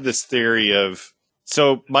kind of have this theory of,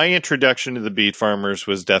 so my introduction to the Beat Farmers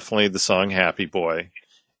was definitely the song Happy Boy.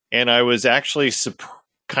 And I was actually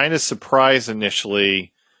kind of surprised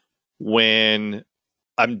initially when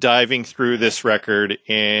I'm diving through this record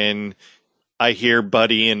and I hear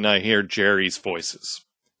Buddy and I hear Jerry's voices.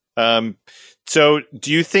 So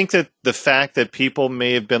do you think that the fact that people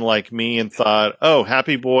may have been like me and thought, oh,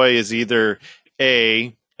 Happy Boy is either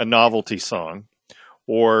A, a novelty song,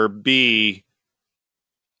 or B,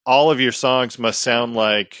 all of your songs must sound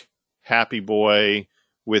like Happy Boy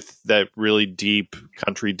with that really deep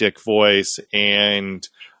Country Dick voice, and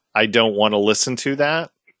I don't want to listen to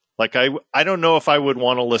that? Like, I don't know if I would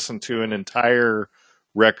want to listen to an entire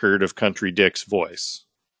record of Country Dick's voice.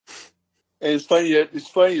 And it's funny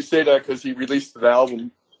you say that because he released an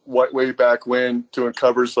album way back when doing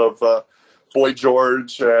covers of Boy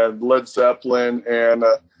George and Led Zeppelin and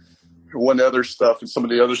one other stuff and some of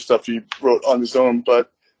the other stuff he wrote on his own.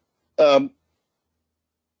 But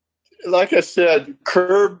like I said,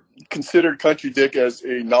 Curb considered Country Dick as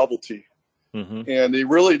a novelty. Mm-hmm. And they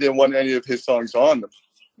really didn't want any of his songs on them,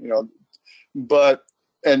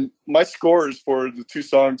 and my scores for the 2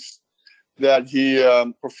 songs that he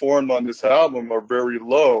performed on this album are very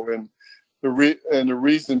low, and the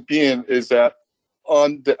reason being is that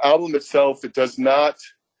on the album itself, it does not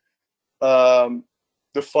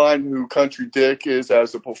define who Country Dick is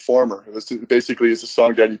as a performer. Basically, it's a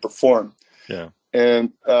song that he performed. Yeah,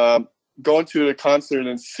 and going to the concert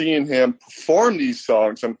and seeing him perform these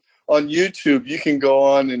songs on YouTube, you can go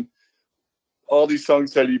on and all these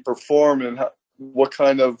songs that he performed and what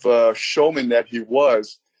kind of showman that he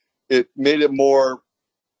was. It made it more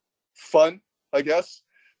fun, I guess,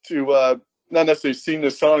 to not necessarily sing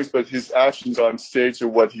the songs, but his actions on stage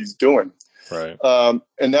and what he's doing. Right.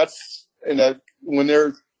 When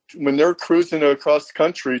they're cruising across the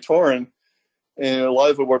country touring, and a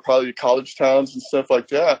lot of it were probably college towns and stuff like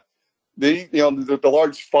that, the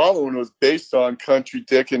large following was based on Country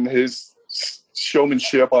Dick and his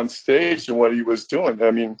showmanship on stage and what he was doing.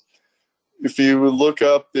 I mean, if you look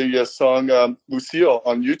up the song Lucille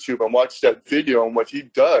on YouTube and watch that video and what he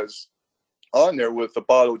does on there with a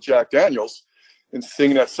bottle of Jack Daniels and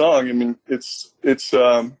sing that song, I mean, it's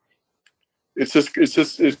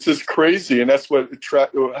just crazy, and that's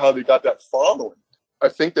how they got that following. I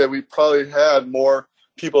think that we probably had more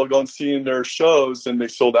people going seeing their shows than they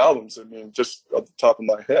sold albums. I mean, just off the top of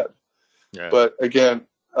my head. Yeah. But again,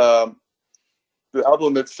 the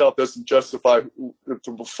album itself doesn't justify the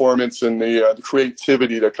performance and the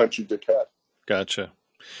creativity that Country Dick had. Gotcha.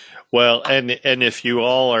 Well, and if you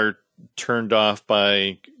all are turned off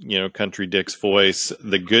by Country Dick's voice,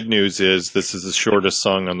 the good news is this is the shortest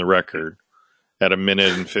song on the record. at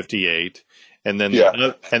 1:58, and then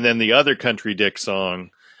the other Country Dick song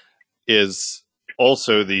is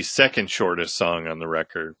also the second shortest song on the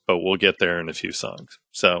record, but we'll get there in a few songs.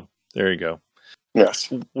 So there you go.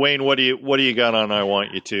 Yes, Wayne, what do you got on "I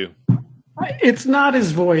Want You To"? It's not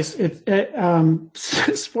his voice.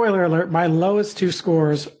 Spoiler alert: my lowest two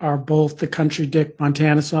scores are both the Country Dick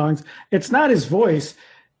Montana songs. It's not his voice.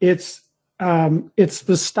 It's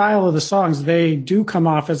the style of the songs. They do come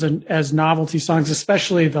off as novelty songs,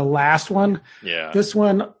 especially the last one. Yeah. This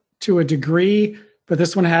one to a degree, but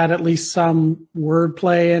this one had at least some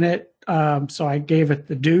wordplay in it. So I gave it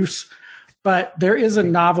the deuce. But there is a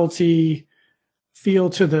novelty feel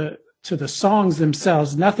to the songs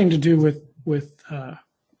themselves. Nothing to do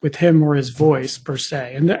with him or his voice per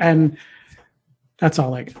se. And that's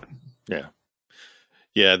all I got. Yeah.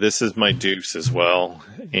 Yeah, this is my deuce as well.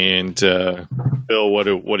 And Bill, what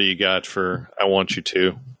do you got for "I Want You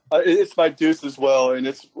To"? It's my deuce as well, and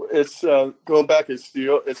it's going back.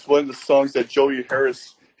 It's one of the songs that Joey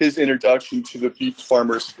Harris, his introduction to the Beef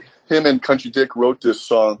Farmers. Him and Country Dick wrote this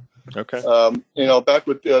song. Okay. Back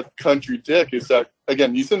with Country Dick, is that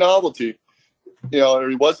again? He's a novelty, or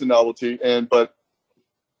he was a novelty, but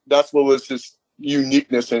that's what was his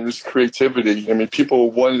uniqueness and his creativity. I mean, people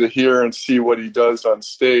wanted to hear and see what he does on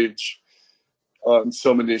stage on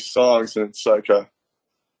so many songs, and it's like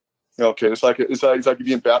it's like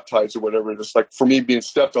being baptized or whatever. It's like for me being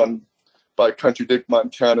stepped on by Country Dick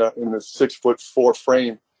Montana in the 6'4"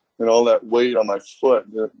 frame and all that weight on my foot.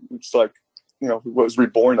 It's like it was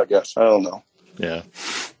reborn, I guess. I don't know. Yeah.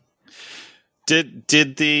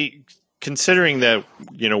 Did considering that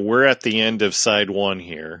we're at the end of side one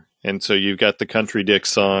here. And so you've got the Country Dick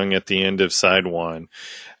song at the end of side one.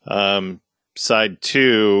 Side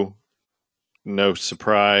two, no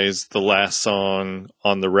surprise, the last song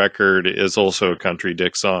on the record is also a Country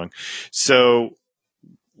Dick song. So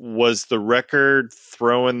was the record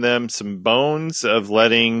throwing them some bones of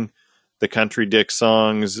letting the Country Dick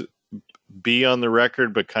songs be on the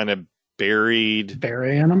record, but kind of burying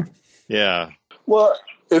them? Yeah. Well,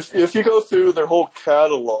 if you go through their whole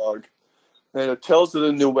catalog, and it tells of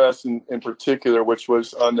the New West in particular, which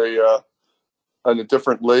was on a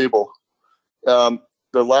different label. The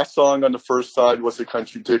last song on the first side was the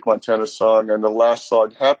Country Dick Montana song, and the last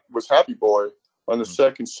song was Happy Boy on the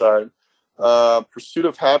second side. Pursuit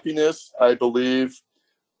of Happiness, I believe,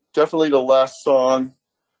 definitely the last song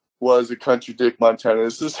was a Country Dick Montana.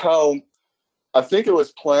 This is how I think it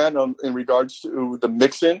was planned in regards to the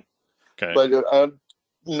mixing. Okay. But I'm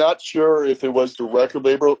not sure if it was the record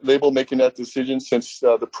label making that decision, since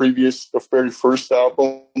the very first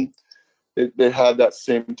album, they had that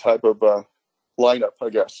same type of lineup, I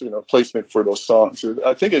guess, placement for those songs.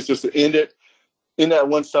 I think it's just to end it in that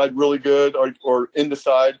one side really good, or end the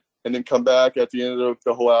side and then come back at the end of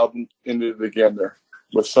the whole album, end it again there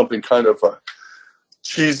with something kind of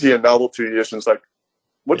cheesy and novelty-ish. And it's like,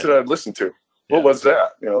 what did I listen to? What was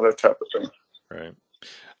that? That type of thing. Right.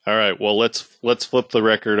 All right. Well, let's flip the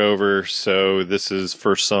record over. So this is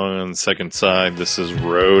first song on the second side. This is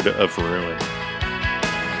 "Road of Ruin."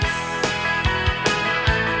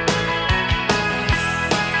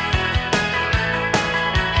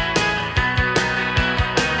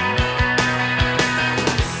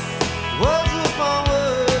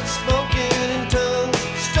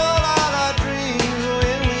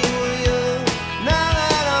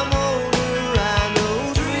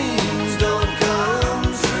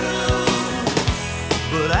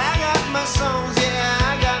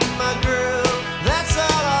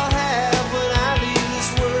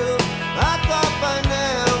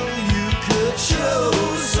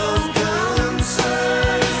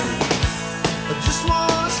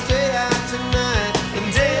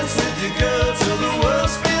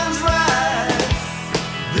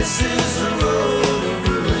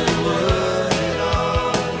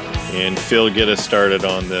 Phil, get us started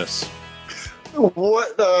on this.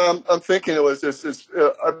 What I'm thinking it was this.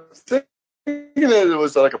 I'm thinking that it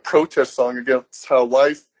was like a protest song against how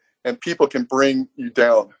life and people can bring you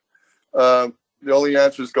down. The only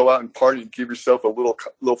answer is go out and party and give yourself a little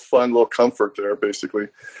fun, little comfort there. Basically,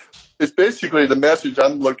 it's basically the message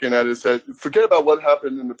I'm looking at is that forget about what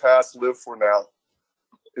happened in the past, live for now.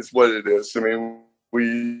 Is what it is. I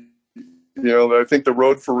mean, I think the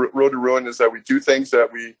road to ruin is that we do things that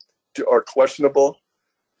we are questionable,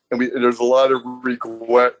 and there's a lot of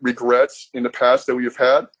regrets in the past that we have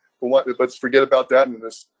had. But let's forget about that and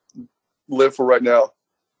just live for right now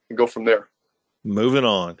and go from there. Moving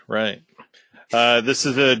on, right? This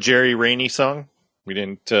is a Jerry Rainey song. We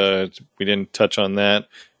didn't touch on that.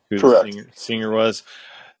 Who Correct. the singer was.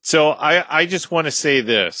 So I just want to say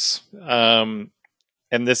this, and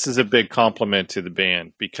this is a big compliment to the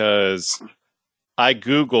band, because I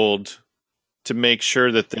Googled to make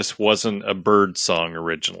sure that this wasn't a Bird song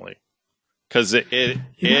originally, because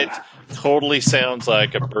it totally sounds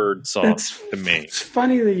like a Bird song to me. It's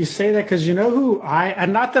funny that you say that, because you know who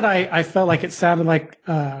and not that I felt like it sounded like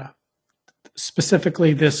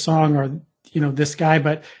specifically this song or this guy,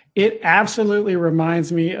 but it absolutely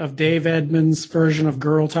reminds me of Dave Edmunds' version of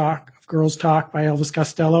Girls Talk by Elvis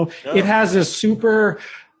Costello. Oh. It has this super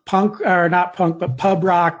punk, or not punk, but pub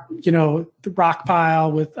rock, the rock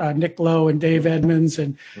pile with Nick Lowe and Dave Edmunds.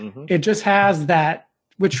 And it just has that,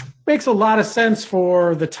 which makes a lot of sense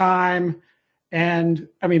for the time. And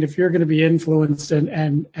I mean, if you're going to be influenced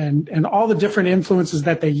and all the different influences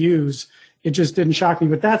that they use, it just didn't shock me.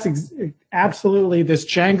 But that's absolutely this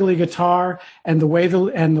jangly guitar and the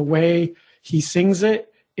way he sings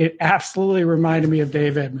it. It absolutely reminded me of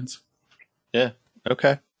Dave Edmunds. Yeah.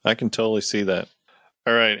 Okay. I can totally see that.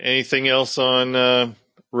 All right. Anything else on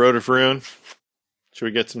Road of Ruin? Should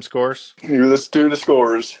we get some scores? Let's do the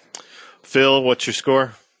scores. Phil, what's your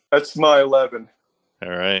score? That's my 11. All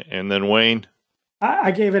right. And then Wayne?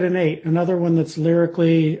 I gave it an 8. Another one that's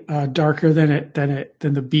lyrically darker than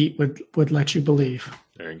the beat would let you believe.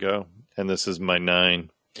 There you go. And this is my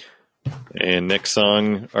 9. And next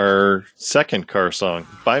song, our second car song,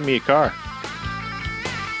 Buy Me a Car.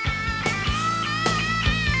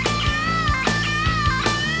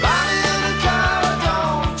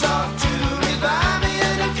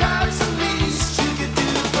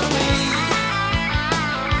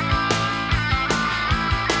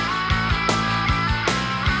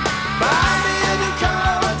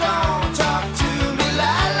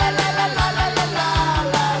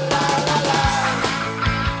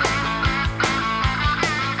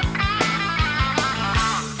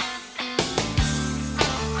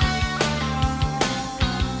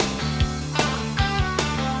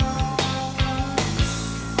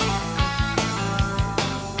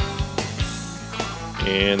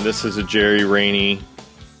 And this is a Jerry Rainey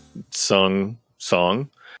song.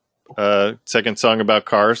 Second song about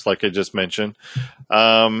cars, like I just mentioned.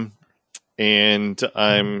 And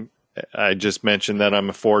I just mentioned that I'm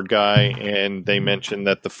a Ford guy, and they mentioned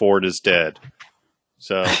that the Ford is dead.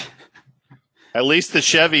 So at least the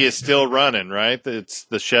Chevy is still running, right?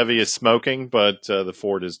 The Chevy is smoking, but the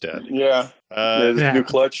Ford is dead. Yeah. New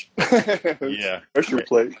clutch. Yeah. Pressure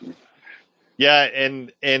plate. Yeah,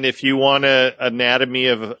 and if you want an anatomy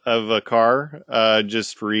of a car,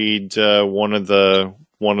 just read one of the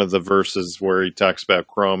verses where he talks about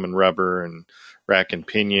chrome and rubber and rack and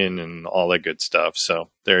pinion and all that good stuff. So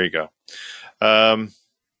there you go.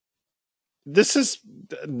 This is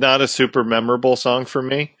not a super memorable song for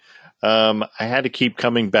me. I had to keep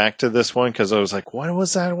coming back to this one because I was like, what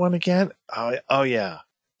was that one again? Oh yeah.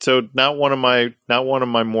 So not one of my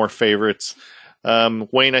more favorites.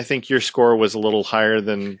 Wayne, I think your score was a little higher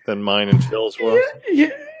than mine and Phil's was. Yeah.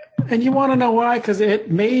 And you want to know why? Because it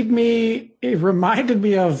reminded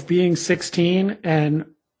me of being 16 and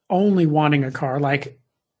only wanting a car, like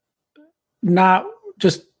not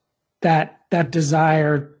just that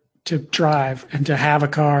desire to drive and to have a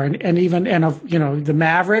car, and the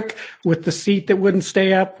Maverick with the seat that wouldn't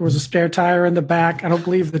stay up. There was a spare tire in the back. I don't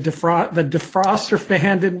believe the defroster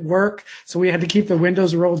fan didn't work, so we had to keep the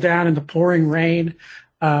windows rolled down in the pouring rain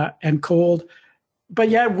and cold. But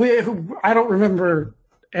yeah, I don't remember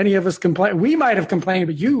any of us complain. We might have complained,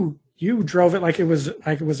 but you drove it like it was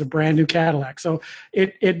a brand new Cadillac. So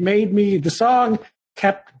it made me. The song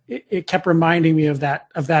kept reminding me of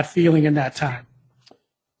that feeling in that time.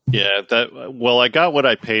 Yeah, I got what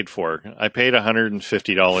I paid for. I paid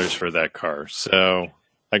 $150 for that car, so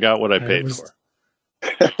I got what I paid for.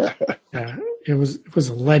 Yeah, it was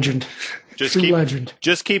a legend. Legend.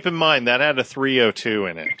 Just keep in mind that had a 302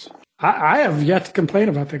 in it. I have yet to complain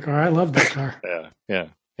about the car. I love that car. Yeah.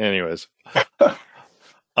 Anyways,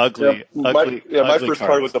 ugly. My first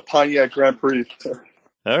car was a Pontiac Grand Prix.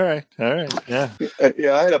 All right. Yeah.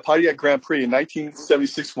 Yeah, I had a Pontiac Grand Prix in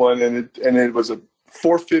 1976 one, and it was a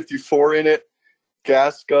 454 in it,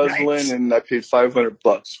 gas guzzling, nice. And I paid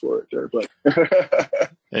 $500 for it there. But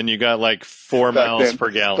and you got like 4 miles per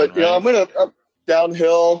gallon. But right? I'm gonna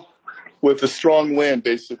downhill with a strong wind,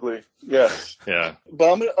 basically. Yes. Yeah.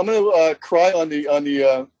 But I'm gonna cry on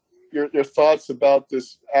the your thoughts about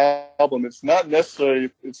this album. It's not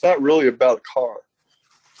really about a car.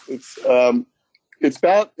 It's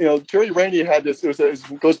about Jerry Rainey had this.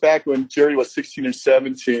 It goes back when Jerry was 16 or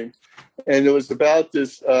 17. And it was about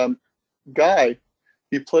this guy.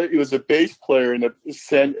 He was a bass player in a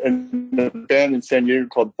band in San Diego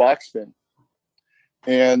called Boxman.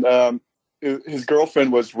 and his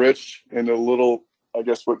girlfriend was rich and a little, I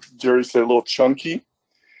guess what Jerry said, a little chunky,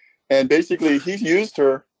 and basically he used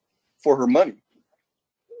her for her money.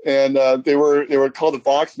 And they were called the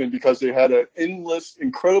Voxmen because they had an endless,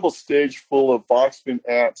 incredible stage full of Voxmen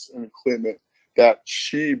amps and equipment that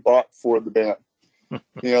she bought for the band.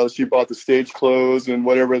 She bought the stage clothes and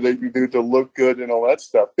whatever they could do to look good and all that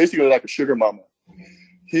stuff. Basically like a sugar mama.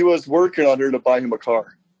 He was working on her to buy him a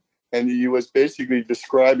car. And he was basically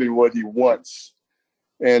describing what he wants.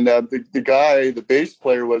 And the guy, the bass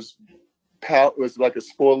player, was like a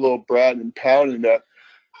spoiled little brat and pounding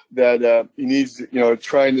that he needs,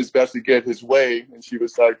 trying his best to get his way. And she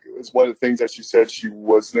was like, it was one of the things that she said she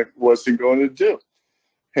wasn't going to do.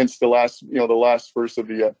 Hence the last verse of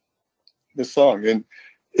the song. And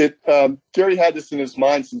Jerry had this in his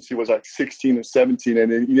mind since he was like 16 or 17,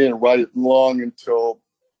 and he didn't write it long until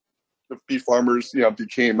the Beef Farmers,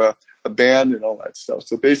 became a band and all that stuff.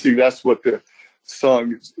 So basically that's what the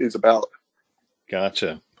song is about.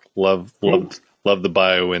 Gotcha. Love the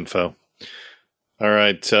bio info. All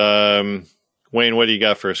right. Wayne, what do you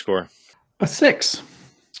got for a score? A 6.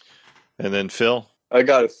 And then Phil? I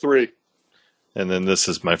got a 3. And then this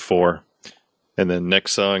is my 4. And then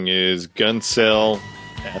next song is Gun Sale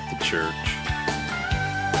at the Church.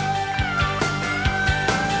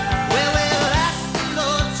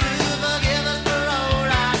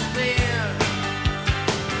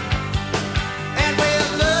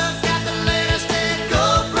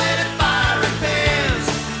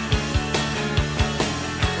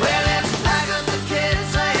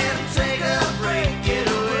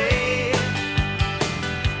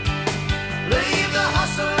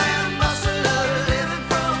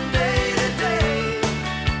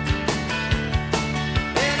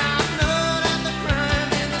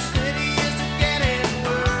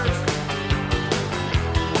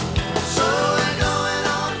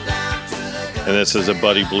 And this is a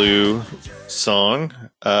Buddy Blue song.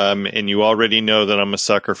 And you already know that I'm a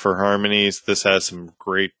sucker for harmonies. This has some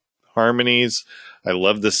great harmonies. I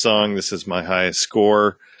love this song. This is my highest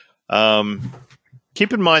score.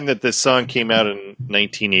 Keep in mind that this song came out in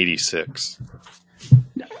 1986.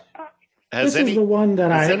 This is the one that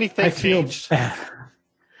I feel bad.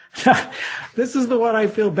 This is the one I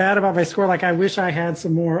feel bad about my score. Like I wish I had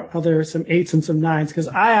some 8s and some 9s because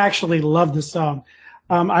I actually love this song.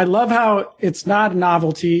 I love how it's not a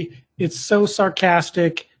novelty. It's so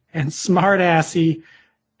sarcastic and smart assy.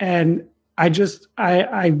 And I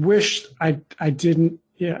wish I didn't.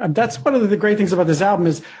 Yeah, that's one of the great things about this album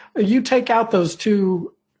is you take out those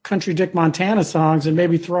 2 Country Dick Montana songs and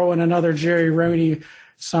maybe throw in another Jerry Roney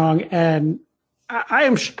song. And I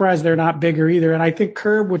am surprised they're not bigger either. And I think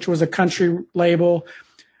Curb, which was a country label,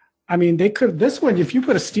 I mean, this one, if you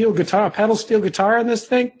put a pedal steel guitar in this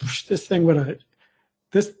thing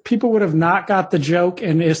people would have not got the joke,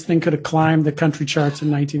 and this thing could have climbed the country charts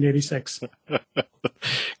in 1986.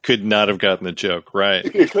 Could not have gotten the joke, right?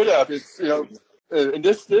 It could have. It's and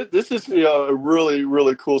this is a really,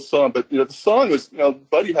 really cool song. But the song was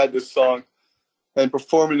Buddy had this song and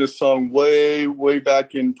performing this song way, way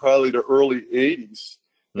back in probably the early 80s.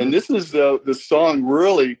 And this is the song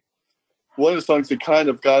really one of the songs that kind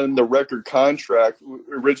of got in the record contract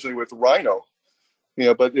originally with Rhino.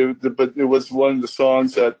 But it was one of the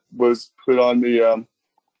songs that was put on the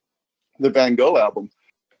Van Gogh album.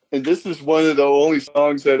 And this is one of the only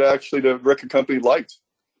songs that actually the record company liked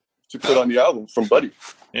to put on the album from Buddy.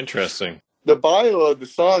 Interesting. The bio of the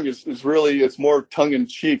song is really, it's more tongue in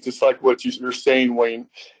cheek, just like what you're saying, Wayne.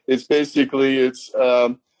 It's basically, it's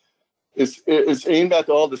aimed at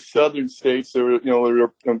all the southern states that are,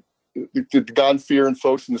 the God-fearing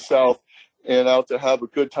folks in the South and out to have a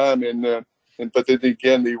good time. But then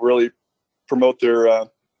again, they really promote their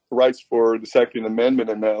rights for the Second Amendment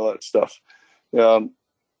and all that stuff. The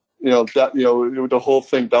whole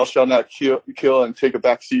thing, thou shalt not kill and take a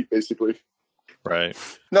back seat, basically. Right.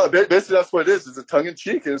 No, basically that's what it is. It's a tongue in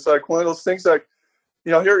cheek. And it's like one of those things like,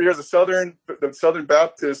 here's the Southern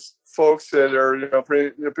Baptist folks that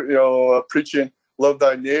are, preaching love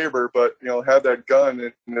thy neighbor, but, have that gun.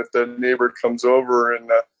 And if the neighbor comes over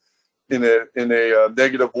and, in a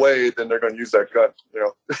negative way, then they're going to use that gun,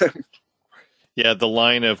 Yeah, the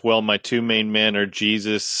line of, well, my 2 main men are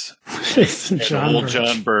Jesus and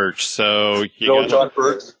John Birch. So John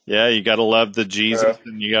Birch. Yeah, you got to love the Jesus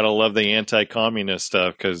and you got to love the anti-communist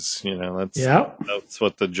stuff because, that's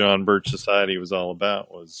what the John Birch Society was all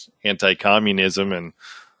about, was anti-communism. And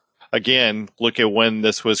again, look at when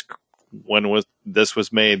this was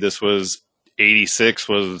made. This was 86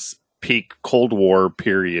 was peak Cold War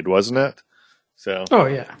period, wasn't it? So. Oh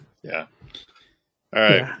yeah. Yeah. All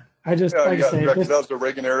right. Yeah. I just Yeah, like yeah, I say, that this, was the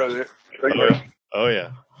Reagan era. Oh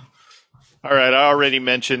yeah. All right, I already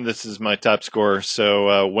mentioned this is my top score.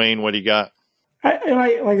 So Wayne, what do you got?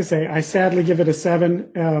 like I say, I sadly give it a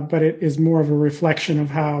 7, but it is more of a reflection of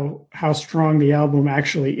how strong the album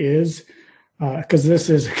actually is. Because this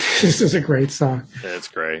is a great song. That's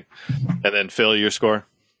great. And then Phil, your score?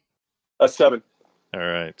 A 7. All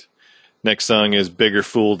right. Next song is Bigger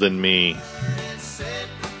Fool Than Me. Said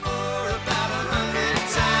before about 100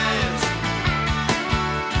 times.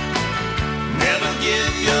 Never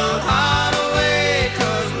give your heart away,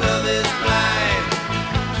 'cause love is blind.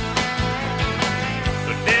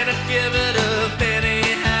 But then I give it up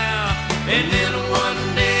anyhow. And then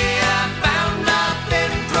one day I found I've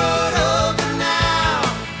been brought over now.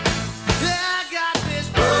 I got this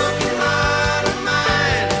broken heart of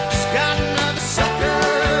mine. Just got another sucker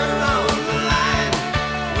on the line.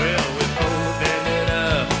 Well, we both ended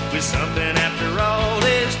up with something after all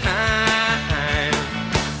this time.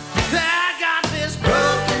 I got this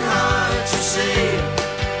broken heart, you see.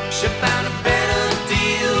 Should found a better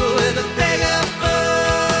deal with a bigger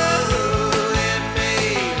fool than me.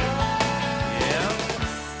 Yeah.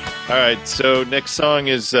 All right, so next song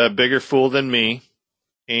is Bigger Fool Than Me.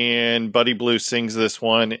 And Buddy Blue sings this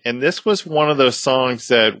one. And this was one of those songs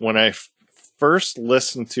that when I first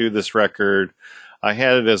listened to this record, I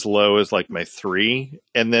had it as low as like my 3.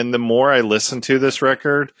 And then the more I listened to this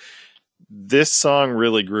record, this song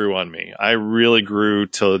really grew on me. I really grew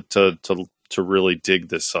to really dig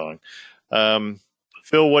this song.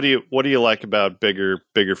 Phil, what do you like about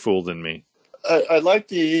Bigger Fool Than Me? I like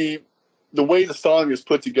the way the song is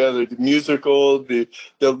put together, the musical, the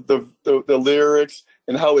lyrics,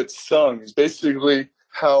 and how it's sung is basically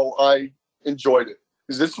how I enjoyed it.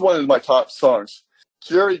 Because this is one of my top songs.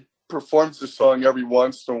 Jerry performs this song every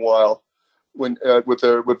once in a while when with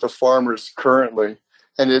the Farmers currently,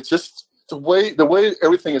 and it's just the way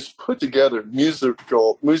everything is put together,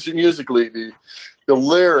 musically, the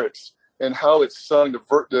lyrics and how it's sung,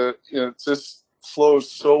 it just flows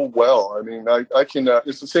so well. I mean, I can.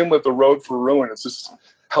 It's the same with The Road for Ruin. It's just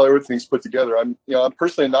how everything's put together. I'm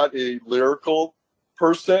personally not a lyrical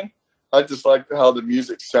person. I just like how the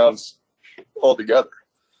music sounds all together.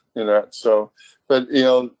 So, but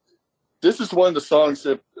this is one of the songs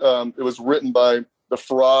that it was written by the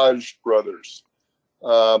Farage brothers.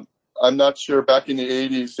 I'm not sure. Back in the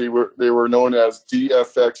 80s, they were known as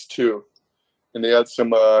DFX2, and they had some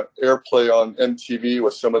airplay on MTV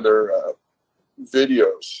with some of their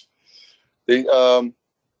videos. They're kind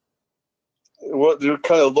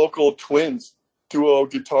of local twins, duo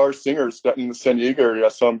guitar singers in the San Diego area. I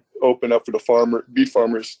saw them open up for the Beat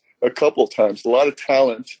Farmers a couple of times. A lot of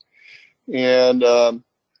talent, and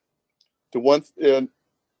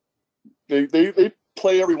they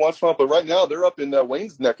play every once in a while. But right now they're up in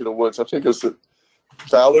Wayne's neck of the woods. I think it's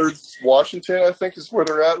Ballard, Washington. I think is where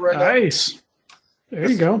they're at right now. Nice. There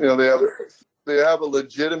you go. They have a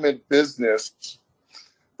legitimate business,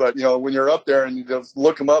 but when you're up there and you just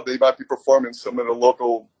look them up, they might be performing some of the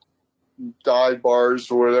local dive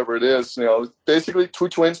bars or whatever it is. Basically two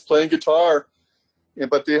twins playing guitar,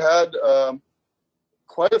 but they had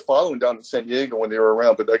quite a following down in San Diego when they were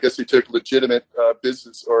around. But I guess they took legitimate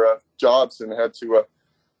business or jobs and had to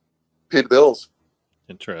pay the bills.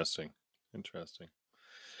 Interesting.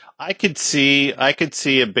 I could see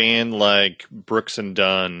a band like Brooks and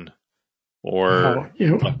Dunn or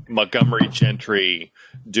Montgomery Gentry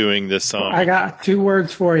doing this song. I got 2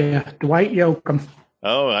 words for you: Dwight Yoakam.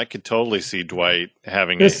 Oh, I could totally see Dwight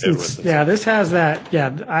having a hit with this. Yeah, this has that. Yeah,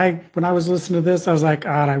 when I was listening to this, I was like,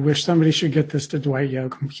 God, I wish somebody should get this to Dwight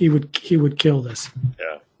Yoakam. He would kill this.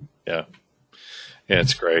 Yeah,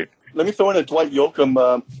 it's great. Let me throw in a Dwight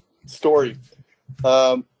Yoakam story.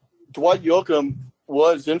 Dwight Yoakam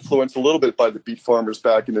was influenced a little bit by the Beat Farmers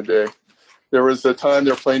back in the day. There was a time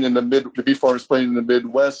they were playing the Beat Farmers playing in the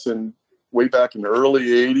Midwest, and way back in the early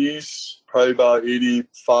 80s, probably about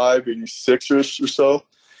 85, 86-ish or so.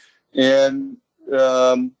 And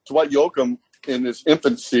Dwight Yoakam, in his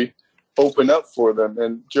infancy, opened up for them.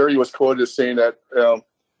 And Jerry was quoted as saying that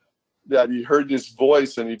he heard his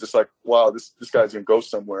voice and he just like, wow, this guy's going to go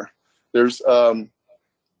somewhere. There's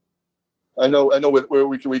I know where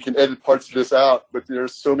we can edit parts of this out, but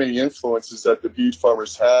there's so many influences that the Beat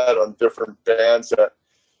Farmers had on different bands that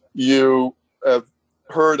you have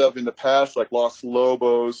heard of in the past, like Los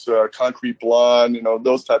Lobos, Concrete Blonde,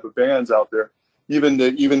 those type of bands out there. Even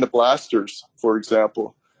the Blasters, for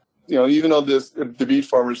example. Even though the Beat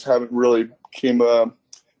Farmers haven't really came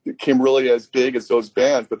really as big as those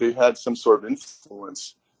bands, but they had some sort of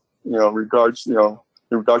influence. In regards to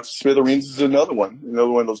Smithereens is another one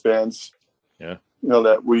of those bands. Yeah.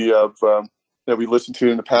 That we have that we listened to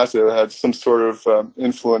in the past that had some sort of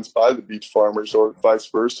influence by the Beach Farmers or vice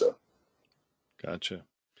versa. Gotcha.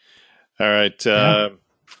 All right.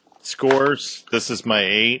 Scores. This is my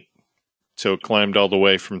 8. So it climbed all the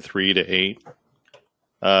way from 3 to 8.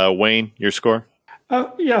 Wayne, your score?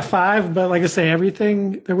 Yeah, 5. But like I say,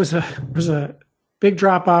 everything there was a big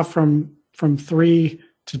drop off from 3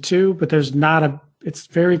 to 2, but there's not a. It's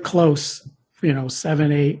very close.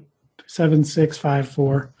 7, 8, 7, 6, 5,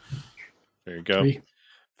 4. There you go. 3.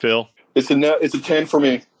 Phil? It's a 10 for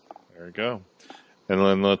me. There you go. And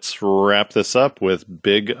then let's wrap this up with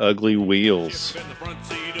Big Ugly Wheels. In the front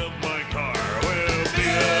seat of my car, well, big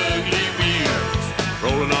ugly wheels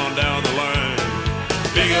rolling on down the line.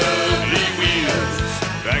 Big ugly wheels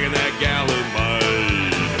dragging that gal of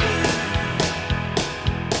mine.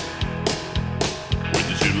 With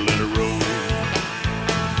the should let her roll.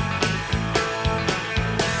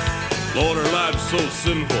 Lord, her life's so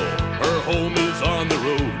sinful. Her home is on the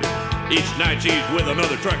road. Each night she's with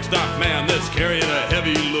another truck stop man that's carrying a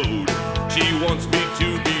heavy load. She wants me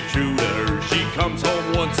to be true to her. She comes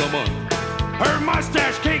home once a month. Her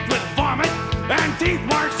mustache caked with vomit and teeth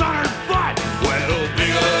marks on her butt. Well,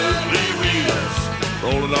 big ugly wheels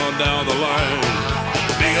rolling on down the line.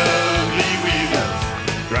 Big ugly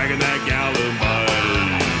wheels dragging that gal of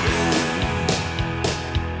mine.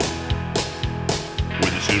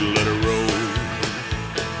 With the should let her roll.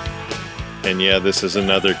 And yeah, this is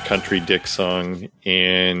another Country Dick song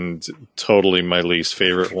and totally my least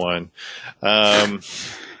favorite one.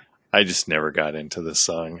 I just never got into this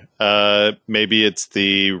song. Maybe it's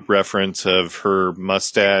the reference of her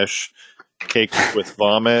mustache caked with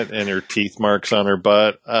vomit and her teeth marks on her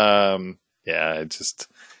butt. Yeah,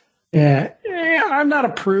 I'm not a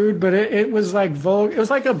prude, but it was like Vogue. It was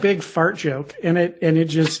like a big fart joke, and it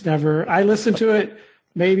just never. I listened to it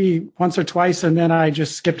maybe once or twice, and then I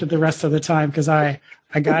just skipped it the rest of the time because I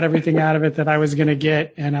got everything out of it that I was going to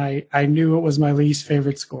get, and I knew it was my least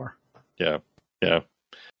favorite score. Yeah.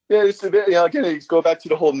 It's a bit, again, you go back to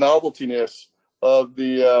the whole noveltiness of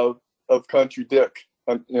the of Country Dick.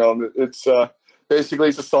 It's basically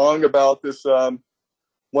it's a song about this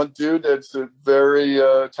one dude that's very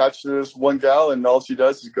attached to this one gal, and all she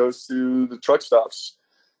does is goes to the truck stops.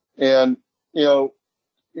 And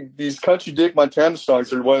these Country Dick Montana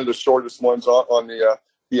songs are one of the shortest ones on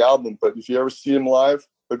the album. But if you ever see them live,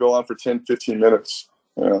 they'll go on for 10, 15 minutes.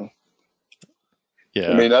 Yeah.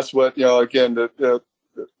 I mean, that's what again,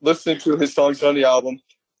 listening to his songs on the album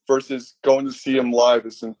versus going to see him live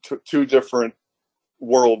is in two different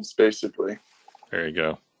worlds, basically. There you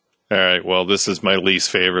go. All right. Well, this is my least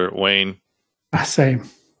favorite. Wayne? Same.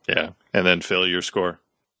 Yeah. And then Phil, your score?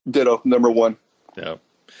 Ditto, number 1. Yeah.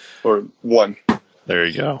 Or 1. There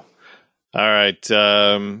you go. All right.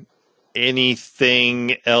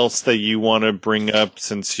 Anything else that you want to bring up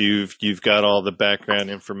since you've got all the background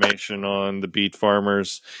information on the Beat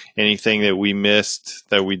Farmers? Anything that we missed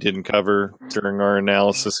that we didn't cover during our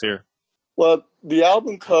analysis here? Well, the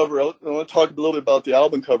album cover, I want to talk a little bit about the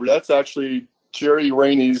album cover. That's actually Jerry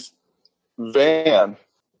Rainey's van.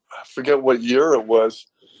 I forget what year it was.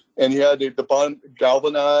 And he had the bottom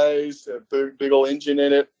galvanized, a big old engine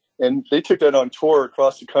in it. And they took that on tour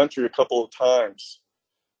across the country a couple of times,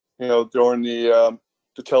 during the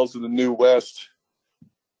Tales of the New West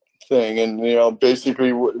thing. And,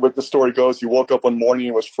 basically what the story goes, he woke up one morning,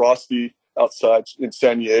 it was frosty outside in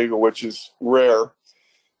San Diego, which is rare.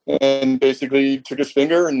 And basically he took his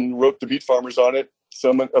finger and wrote the Beat Farmers on it.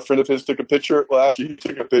 A friend of his took a picture. Well, actually, he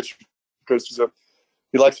took a picture because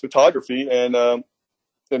he likes photography. And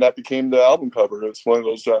that became the album cover. It's one of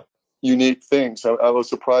those unique things. I was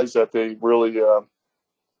surprised that they really were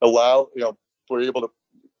able to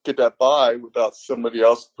get that by without somebody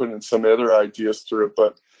else putting in some other ideas through it.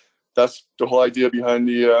 But that's the whole idea behind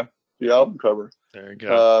the album cover. There you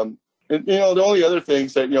go. And the only other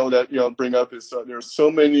things that bring up is there's so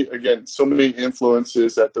many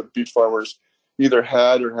influences that the Beat Farmers either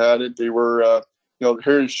had or hadn't. They were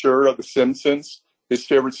Harry Shearer of The Simpsons. His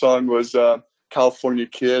favorite song was California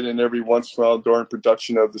Kid, and every once in a while during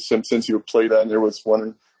production of The Simpsons he would play that, and there was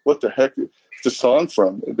wondering what the heck is the song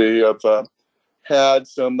from. They have had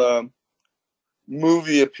some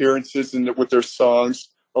movie appearances with their songs.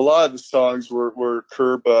 A lot of the songs were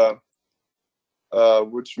Curb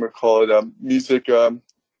music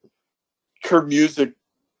Curb music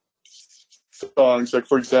songs, like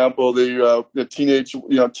for example the teenage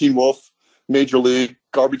Teen Wolf, Major League,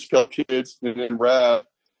 Garbage Pail Kids, and Rap.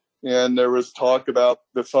 And there was talk about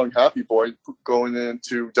the song Happy Boy going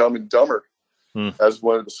into Dumb and Dumber as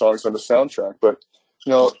one of the songs on the soundtrack. But,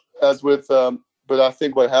 as with But I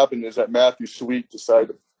think what happened is that Matthew Sweet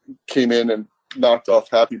came in and knocked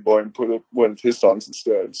off Happy Boy and put one of his songs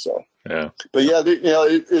instead. So Yeah. But yeah,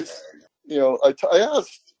 it's I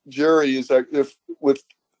asked Jerry, is that if with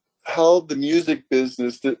how the music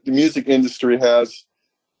business, the music industry has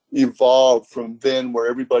evolved from then, where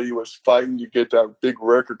everybody was fighting to get that big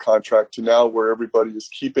record contract, to now where everybody is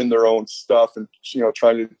keeping their own stuff and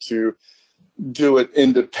trying to do it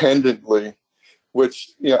independently,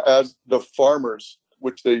 which as the Farmers,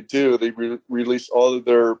 which they do, they release all of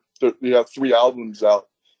they have 3 albums out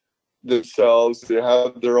themselves. They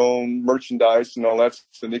have their own merchandise and all that,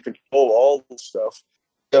 and they control all the stuff.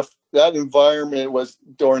 If that environment was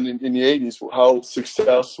during in the 80s, how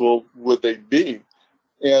successful would they be?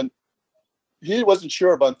 And he wasn't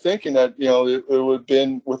sure, but I'm thinking that it would have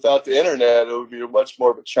been, without the internet, it would be much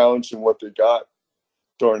more of a challenge than what they got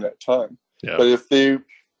during that time. Yeah. But if they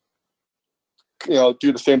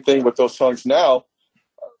do the same thing with those songs now,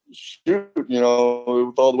 shoot, with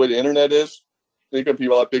all the way the internet is, they could be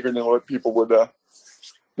a lot bigger than what people would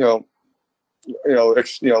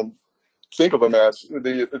think of them as.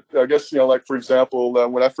 I guess like, for example,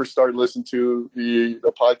 when I first started listening to the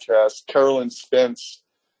podcast, Carolyn Spence,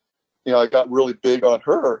 I got really big on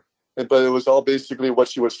her, but it was all basically what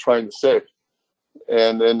she was trying to say.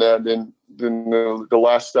 And then the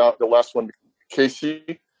last one,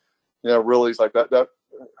 Casey, really is like that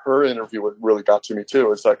her interview really got to me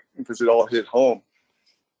too. It's like, because it all hit home.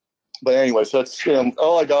 But anyways, that's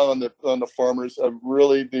all I got on the Farmers.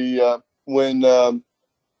 Really, when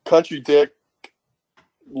Country Dick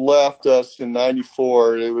left us in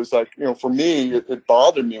 '94, it was like, for me, it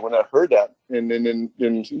bothered me when I heard that. And then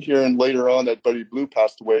hearing later on that Buddy Blue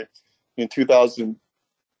passed away in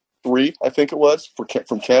 2003, I think it was,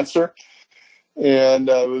 from cancer, and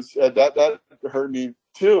it was that hurt me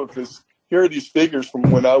too, because here are these figures from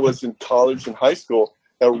when I was in college and high school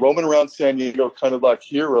that were roaming around San Diego, kind of like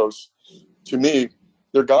heroes to me.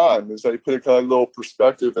 They're gone. Is that you put a kind of little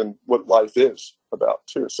perspective in what life is about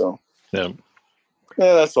too. So Yeah,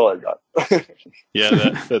 that's all I got.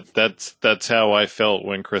 yeah, that's how I felt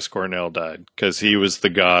when Chris Cornell died, because he was the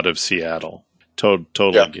god of Seattle.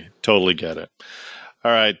 Totally get it.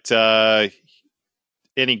 All right.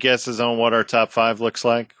 Any guesses on what our top 5 looks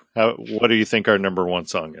like? What do you think our number 1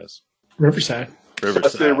 song is? Riverside.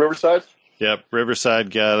 Let's say Riverside. Yep,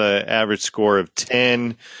 Riverside got an average score of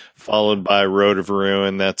 10, followed by Road of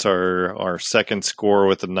Ruin. That's our second score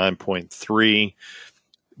with a 9.3.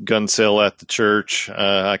 Gun Sale at the Church,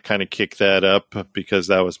 I kind of kicked that up because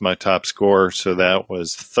that was my top score, so that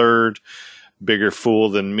was third. Bigger Fool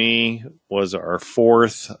Than Me was our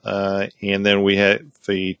 4th, and then we had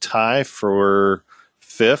the tie for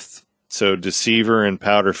 5th. So Deceiver and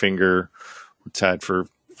Powderfinger were tied for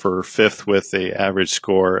 5th with a average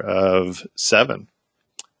score of 7.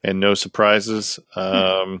 And no surprises.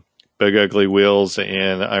 Big Ugly Wheels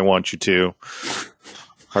and I Want You To,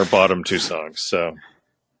 our bottom 2 songs. So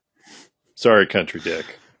sorry, Country Dick.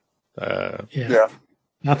 Yeah.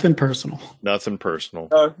 Nothing personal. Nothing personal.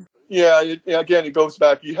 Again, it goes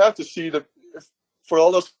back. You have to see for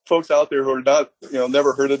all those folks out there who are not,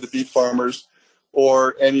 never heard of the Beat Farmers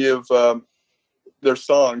or any of their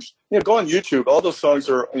songs, go on YouTube. All those songs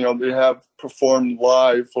are, they have performed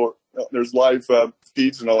live, or there's live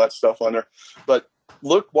feeds and all that stuff on there. But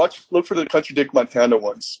look for the Country Dick Montana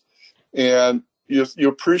ones, and you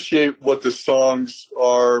appreciate what the songs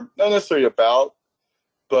are, not necessarily about,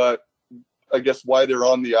 but I guess why they're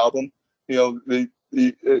on the album.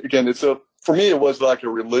 Again, for me, it was like a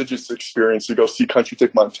religious experience to go see Country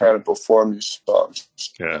Dick Montana perform these songs.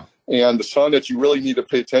 Yeah. And the song that you really need to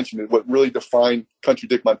pay attention to, what really defined Country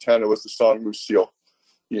Dick Montana, was the song Lucille.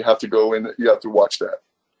 You have to go in, you have to watch that.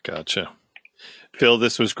 Gotcha. Phil,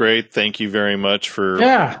 this was great. Thank you very much for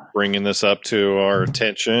bringing this up to our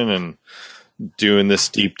attention and doing this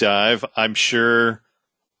deep dive. I'm sure,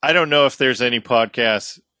 I don't know if there's any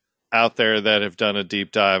podcasts out there that have done a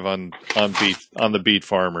deep dive on the Beat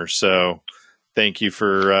Farmers. So thank you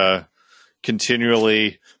for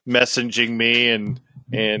continually messaging me, and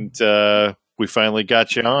we finally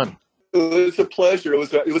got you on. It was a pleasure.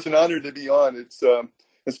 It was an honor to be on. It's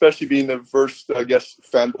especially being the first, I guess,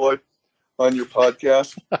 fanboy on your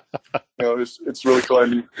podcast. It's really cool. I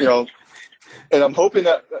mean, and I'm hoping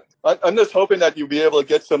that I'm just hoping that you'll be able to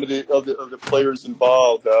get some of the players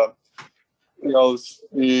involved. I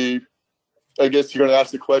guess you're going to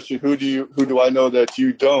ask the question, who do I know that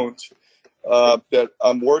you don't, that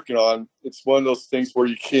I'm working on? It's one of those things where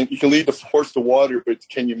you can lead the horse to water, but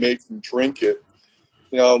can you make them drink it?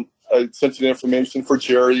 I sent you the information for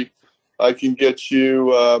Jerry. I can get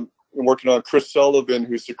you working on Chris Sullivan,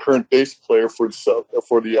 who's the current bass player for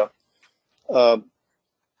the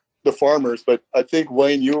Farmers. But I think,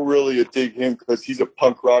 Wayne, you really dig him because he's a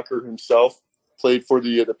punk rocker himself. Played for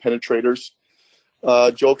the Penetrators.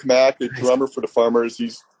 Joel Kamak, the drummer for the Farmers,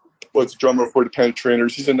 was drummer for the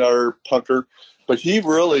Penetrators. He's another punker, but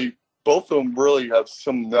both of them really have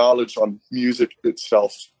some knowledge on music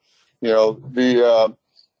itself. And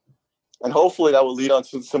hopefully that will lead on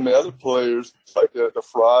to some of the other players, like the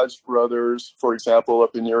Frage brothers, for example,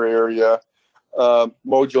 up in your area.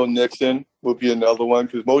 Mojo Nixon will be another one,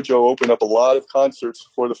 because Mojo opened up a lot of concerts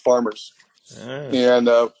for the Farmers. And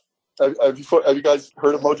have you guys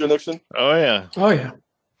heard of Mojo Nixon? Oh yeah.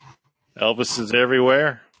 Elvis is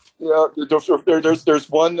everywhere. Yeah, there's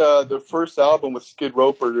one. The first album with Skid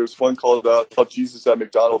Roper. There's one called Jesus at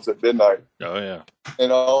McDonald's at Midnight. Oh yeah.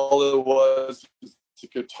 And all it was a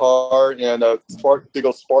guitar and a big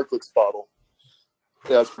old Sparklets bottle.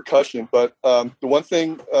 Yeah, it's percussion. But the one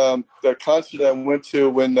thing, the concert I went to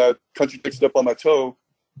when Country Dick Step on My Toe,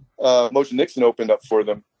 Mojo Nixon opened up for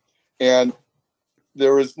them, and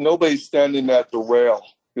there was nobody standing at the rail.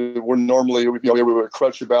 We're normally, everybody would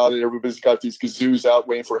crutch about it. Everybody's got these kazoos out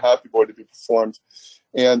waiting for Happy Boy to be performed.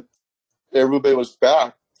 And everybody was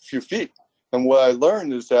back a few feet. And what I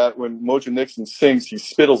learned is that when Mojo Nixon sings, he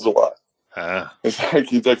spittles a lot. It's like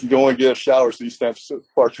you don't want to get a shower, so you stand so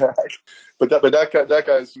far back. But that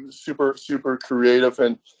guy is super, super creative.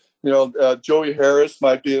 And, Joey Harris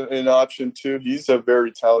might be an option too. He's a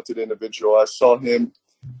very talented individual. I saw him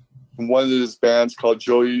in one of his bands called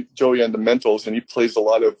Joey and the Mentals, and he plays a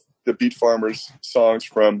lot of the Beat Farmers songs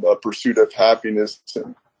from Pursuit of Happiness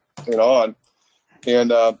and on.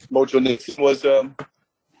 And Mojo Nixon was a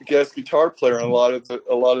guest guitar player on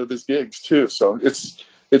a lot of his gigs too. So it's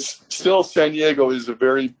still, San Diego is a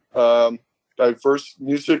very diverse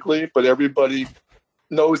musically, but everybody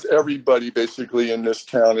knows everybody basically in this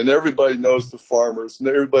town, and everybody knows the Farmers, and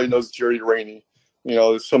everybody knows Jerry Rainey.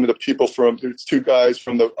 Some of the people there's two guys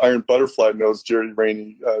from the Iron Butterfly knows Jerry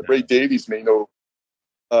Rainey. Ray Davies may know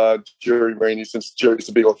Jerry Rainey, since Jerry's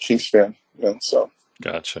a big old Kinks fan. So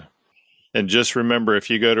gotcha. And just remember,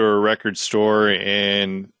 if you go to a record store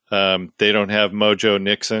and they don't have Mojo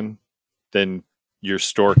Nixon, then your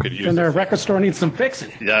store could use. Then their record store needs some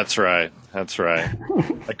fixing. That's right. I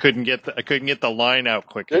couldn't get the line out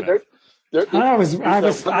quick enough. I was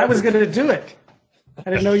going to do it. I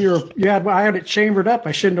didn't know I had it chambered up.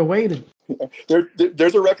 I shouldn't have waited.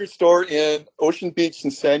 There's a record store in Ocean Beach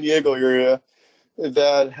in San Diego area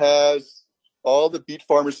that has all the Beat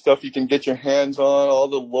Farmers stuff you can get your hands on, all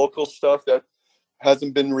the local stuff that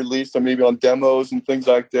hasn't been released, or maybe on demos and things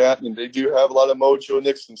like that. And they do have a lot of Mojo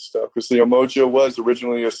Nixon stuff, because Mojo was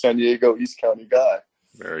originally a San Diego East County guy.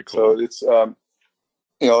 Very cool. So it's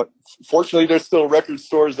fortunately there's still record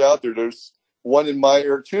stores out there. There's two in my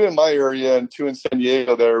area and two in San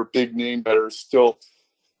Diego that are big name, that are still,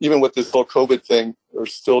 even with this whole COVID thing, are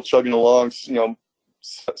still chugging along,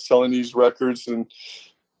 selling these records. And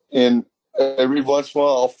every once in a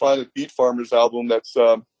while I'll find a Beat Farmers album that's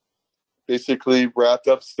basically wrapped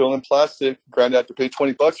up still in plastic. Granted, I have to pay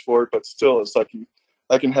 $20 for it, but still, it's like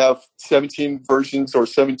I can have 17 versions or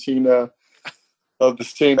 17 of the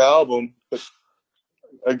same album, but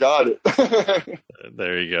I got it.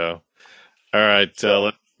 There you go. All right,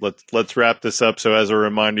 let's wrap this up. So as a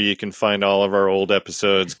reminder, you can find all of our old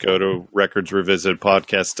episodes. Go to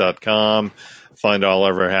recordsrevisitedpodcast.com. Find all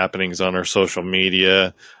of our happenings on our social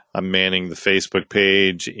media. I'm manning the Facebook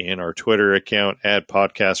page and our Twitter account at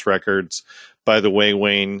Podcast Records. By the way,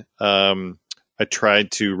 Wayne, I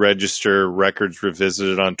tried to register Records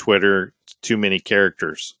Revisited on Twitter. Too many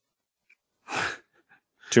characters.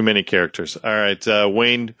 Too many characters. All right.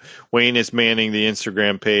 Wayne is manning the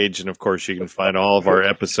Instagram page. And of course, you can find all of our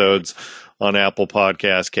episodes on Apple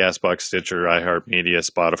Podcasts, CastBox, Stitcher, iHeartMedia,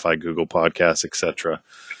 Spotify, Google Podcasts, etc.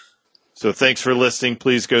 So thanks for listening.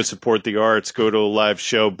 Please go support the arts. Go to a live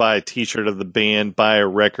show, buy a t-shirt of the band, buy a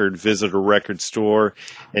record, visit a record store,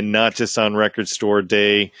 and not just on Record Store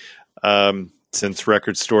Day. Since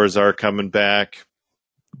record stores are coming back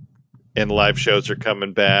and live shows are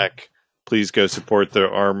coming back, please go support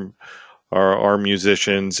our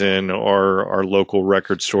musicians and our local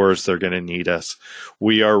record stores. They're going to need us.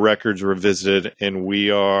 We are Records Revisited, and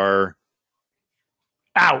we are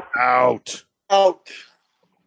out.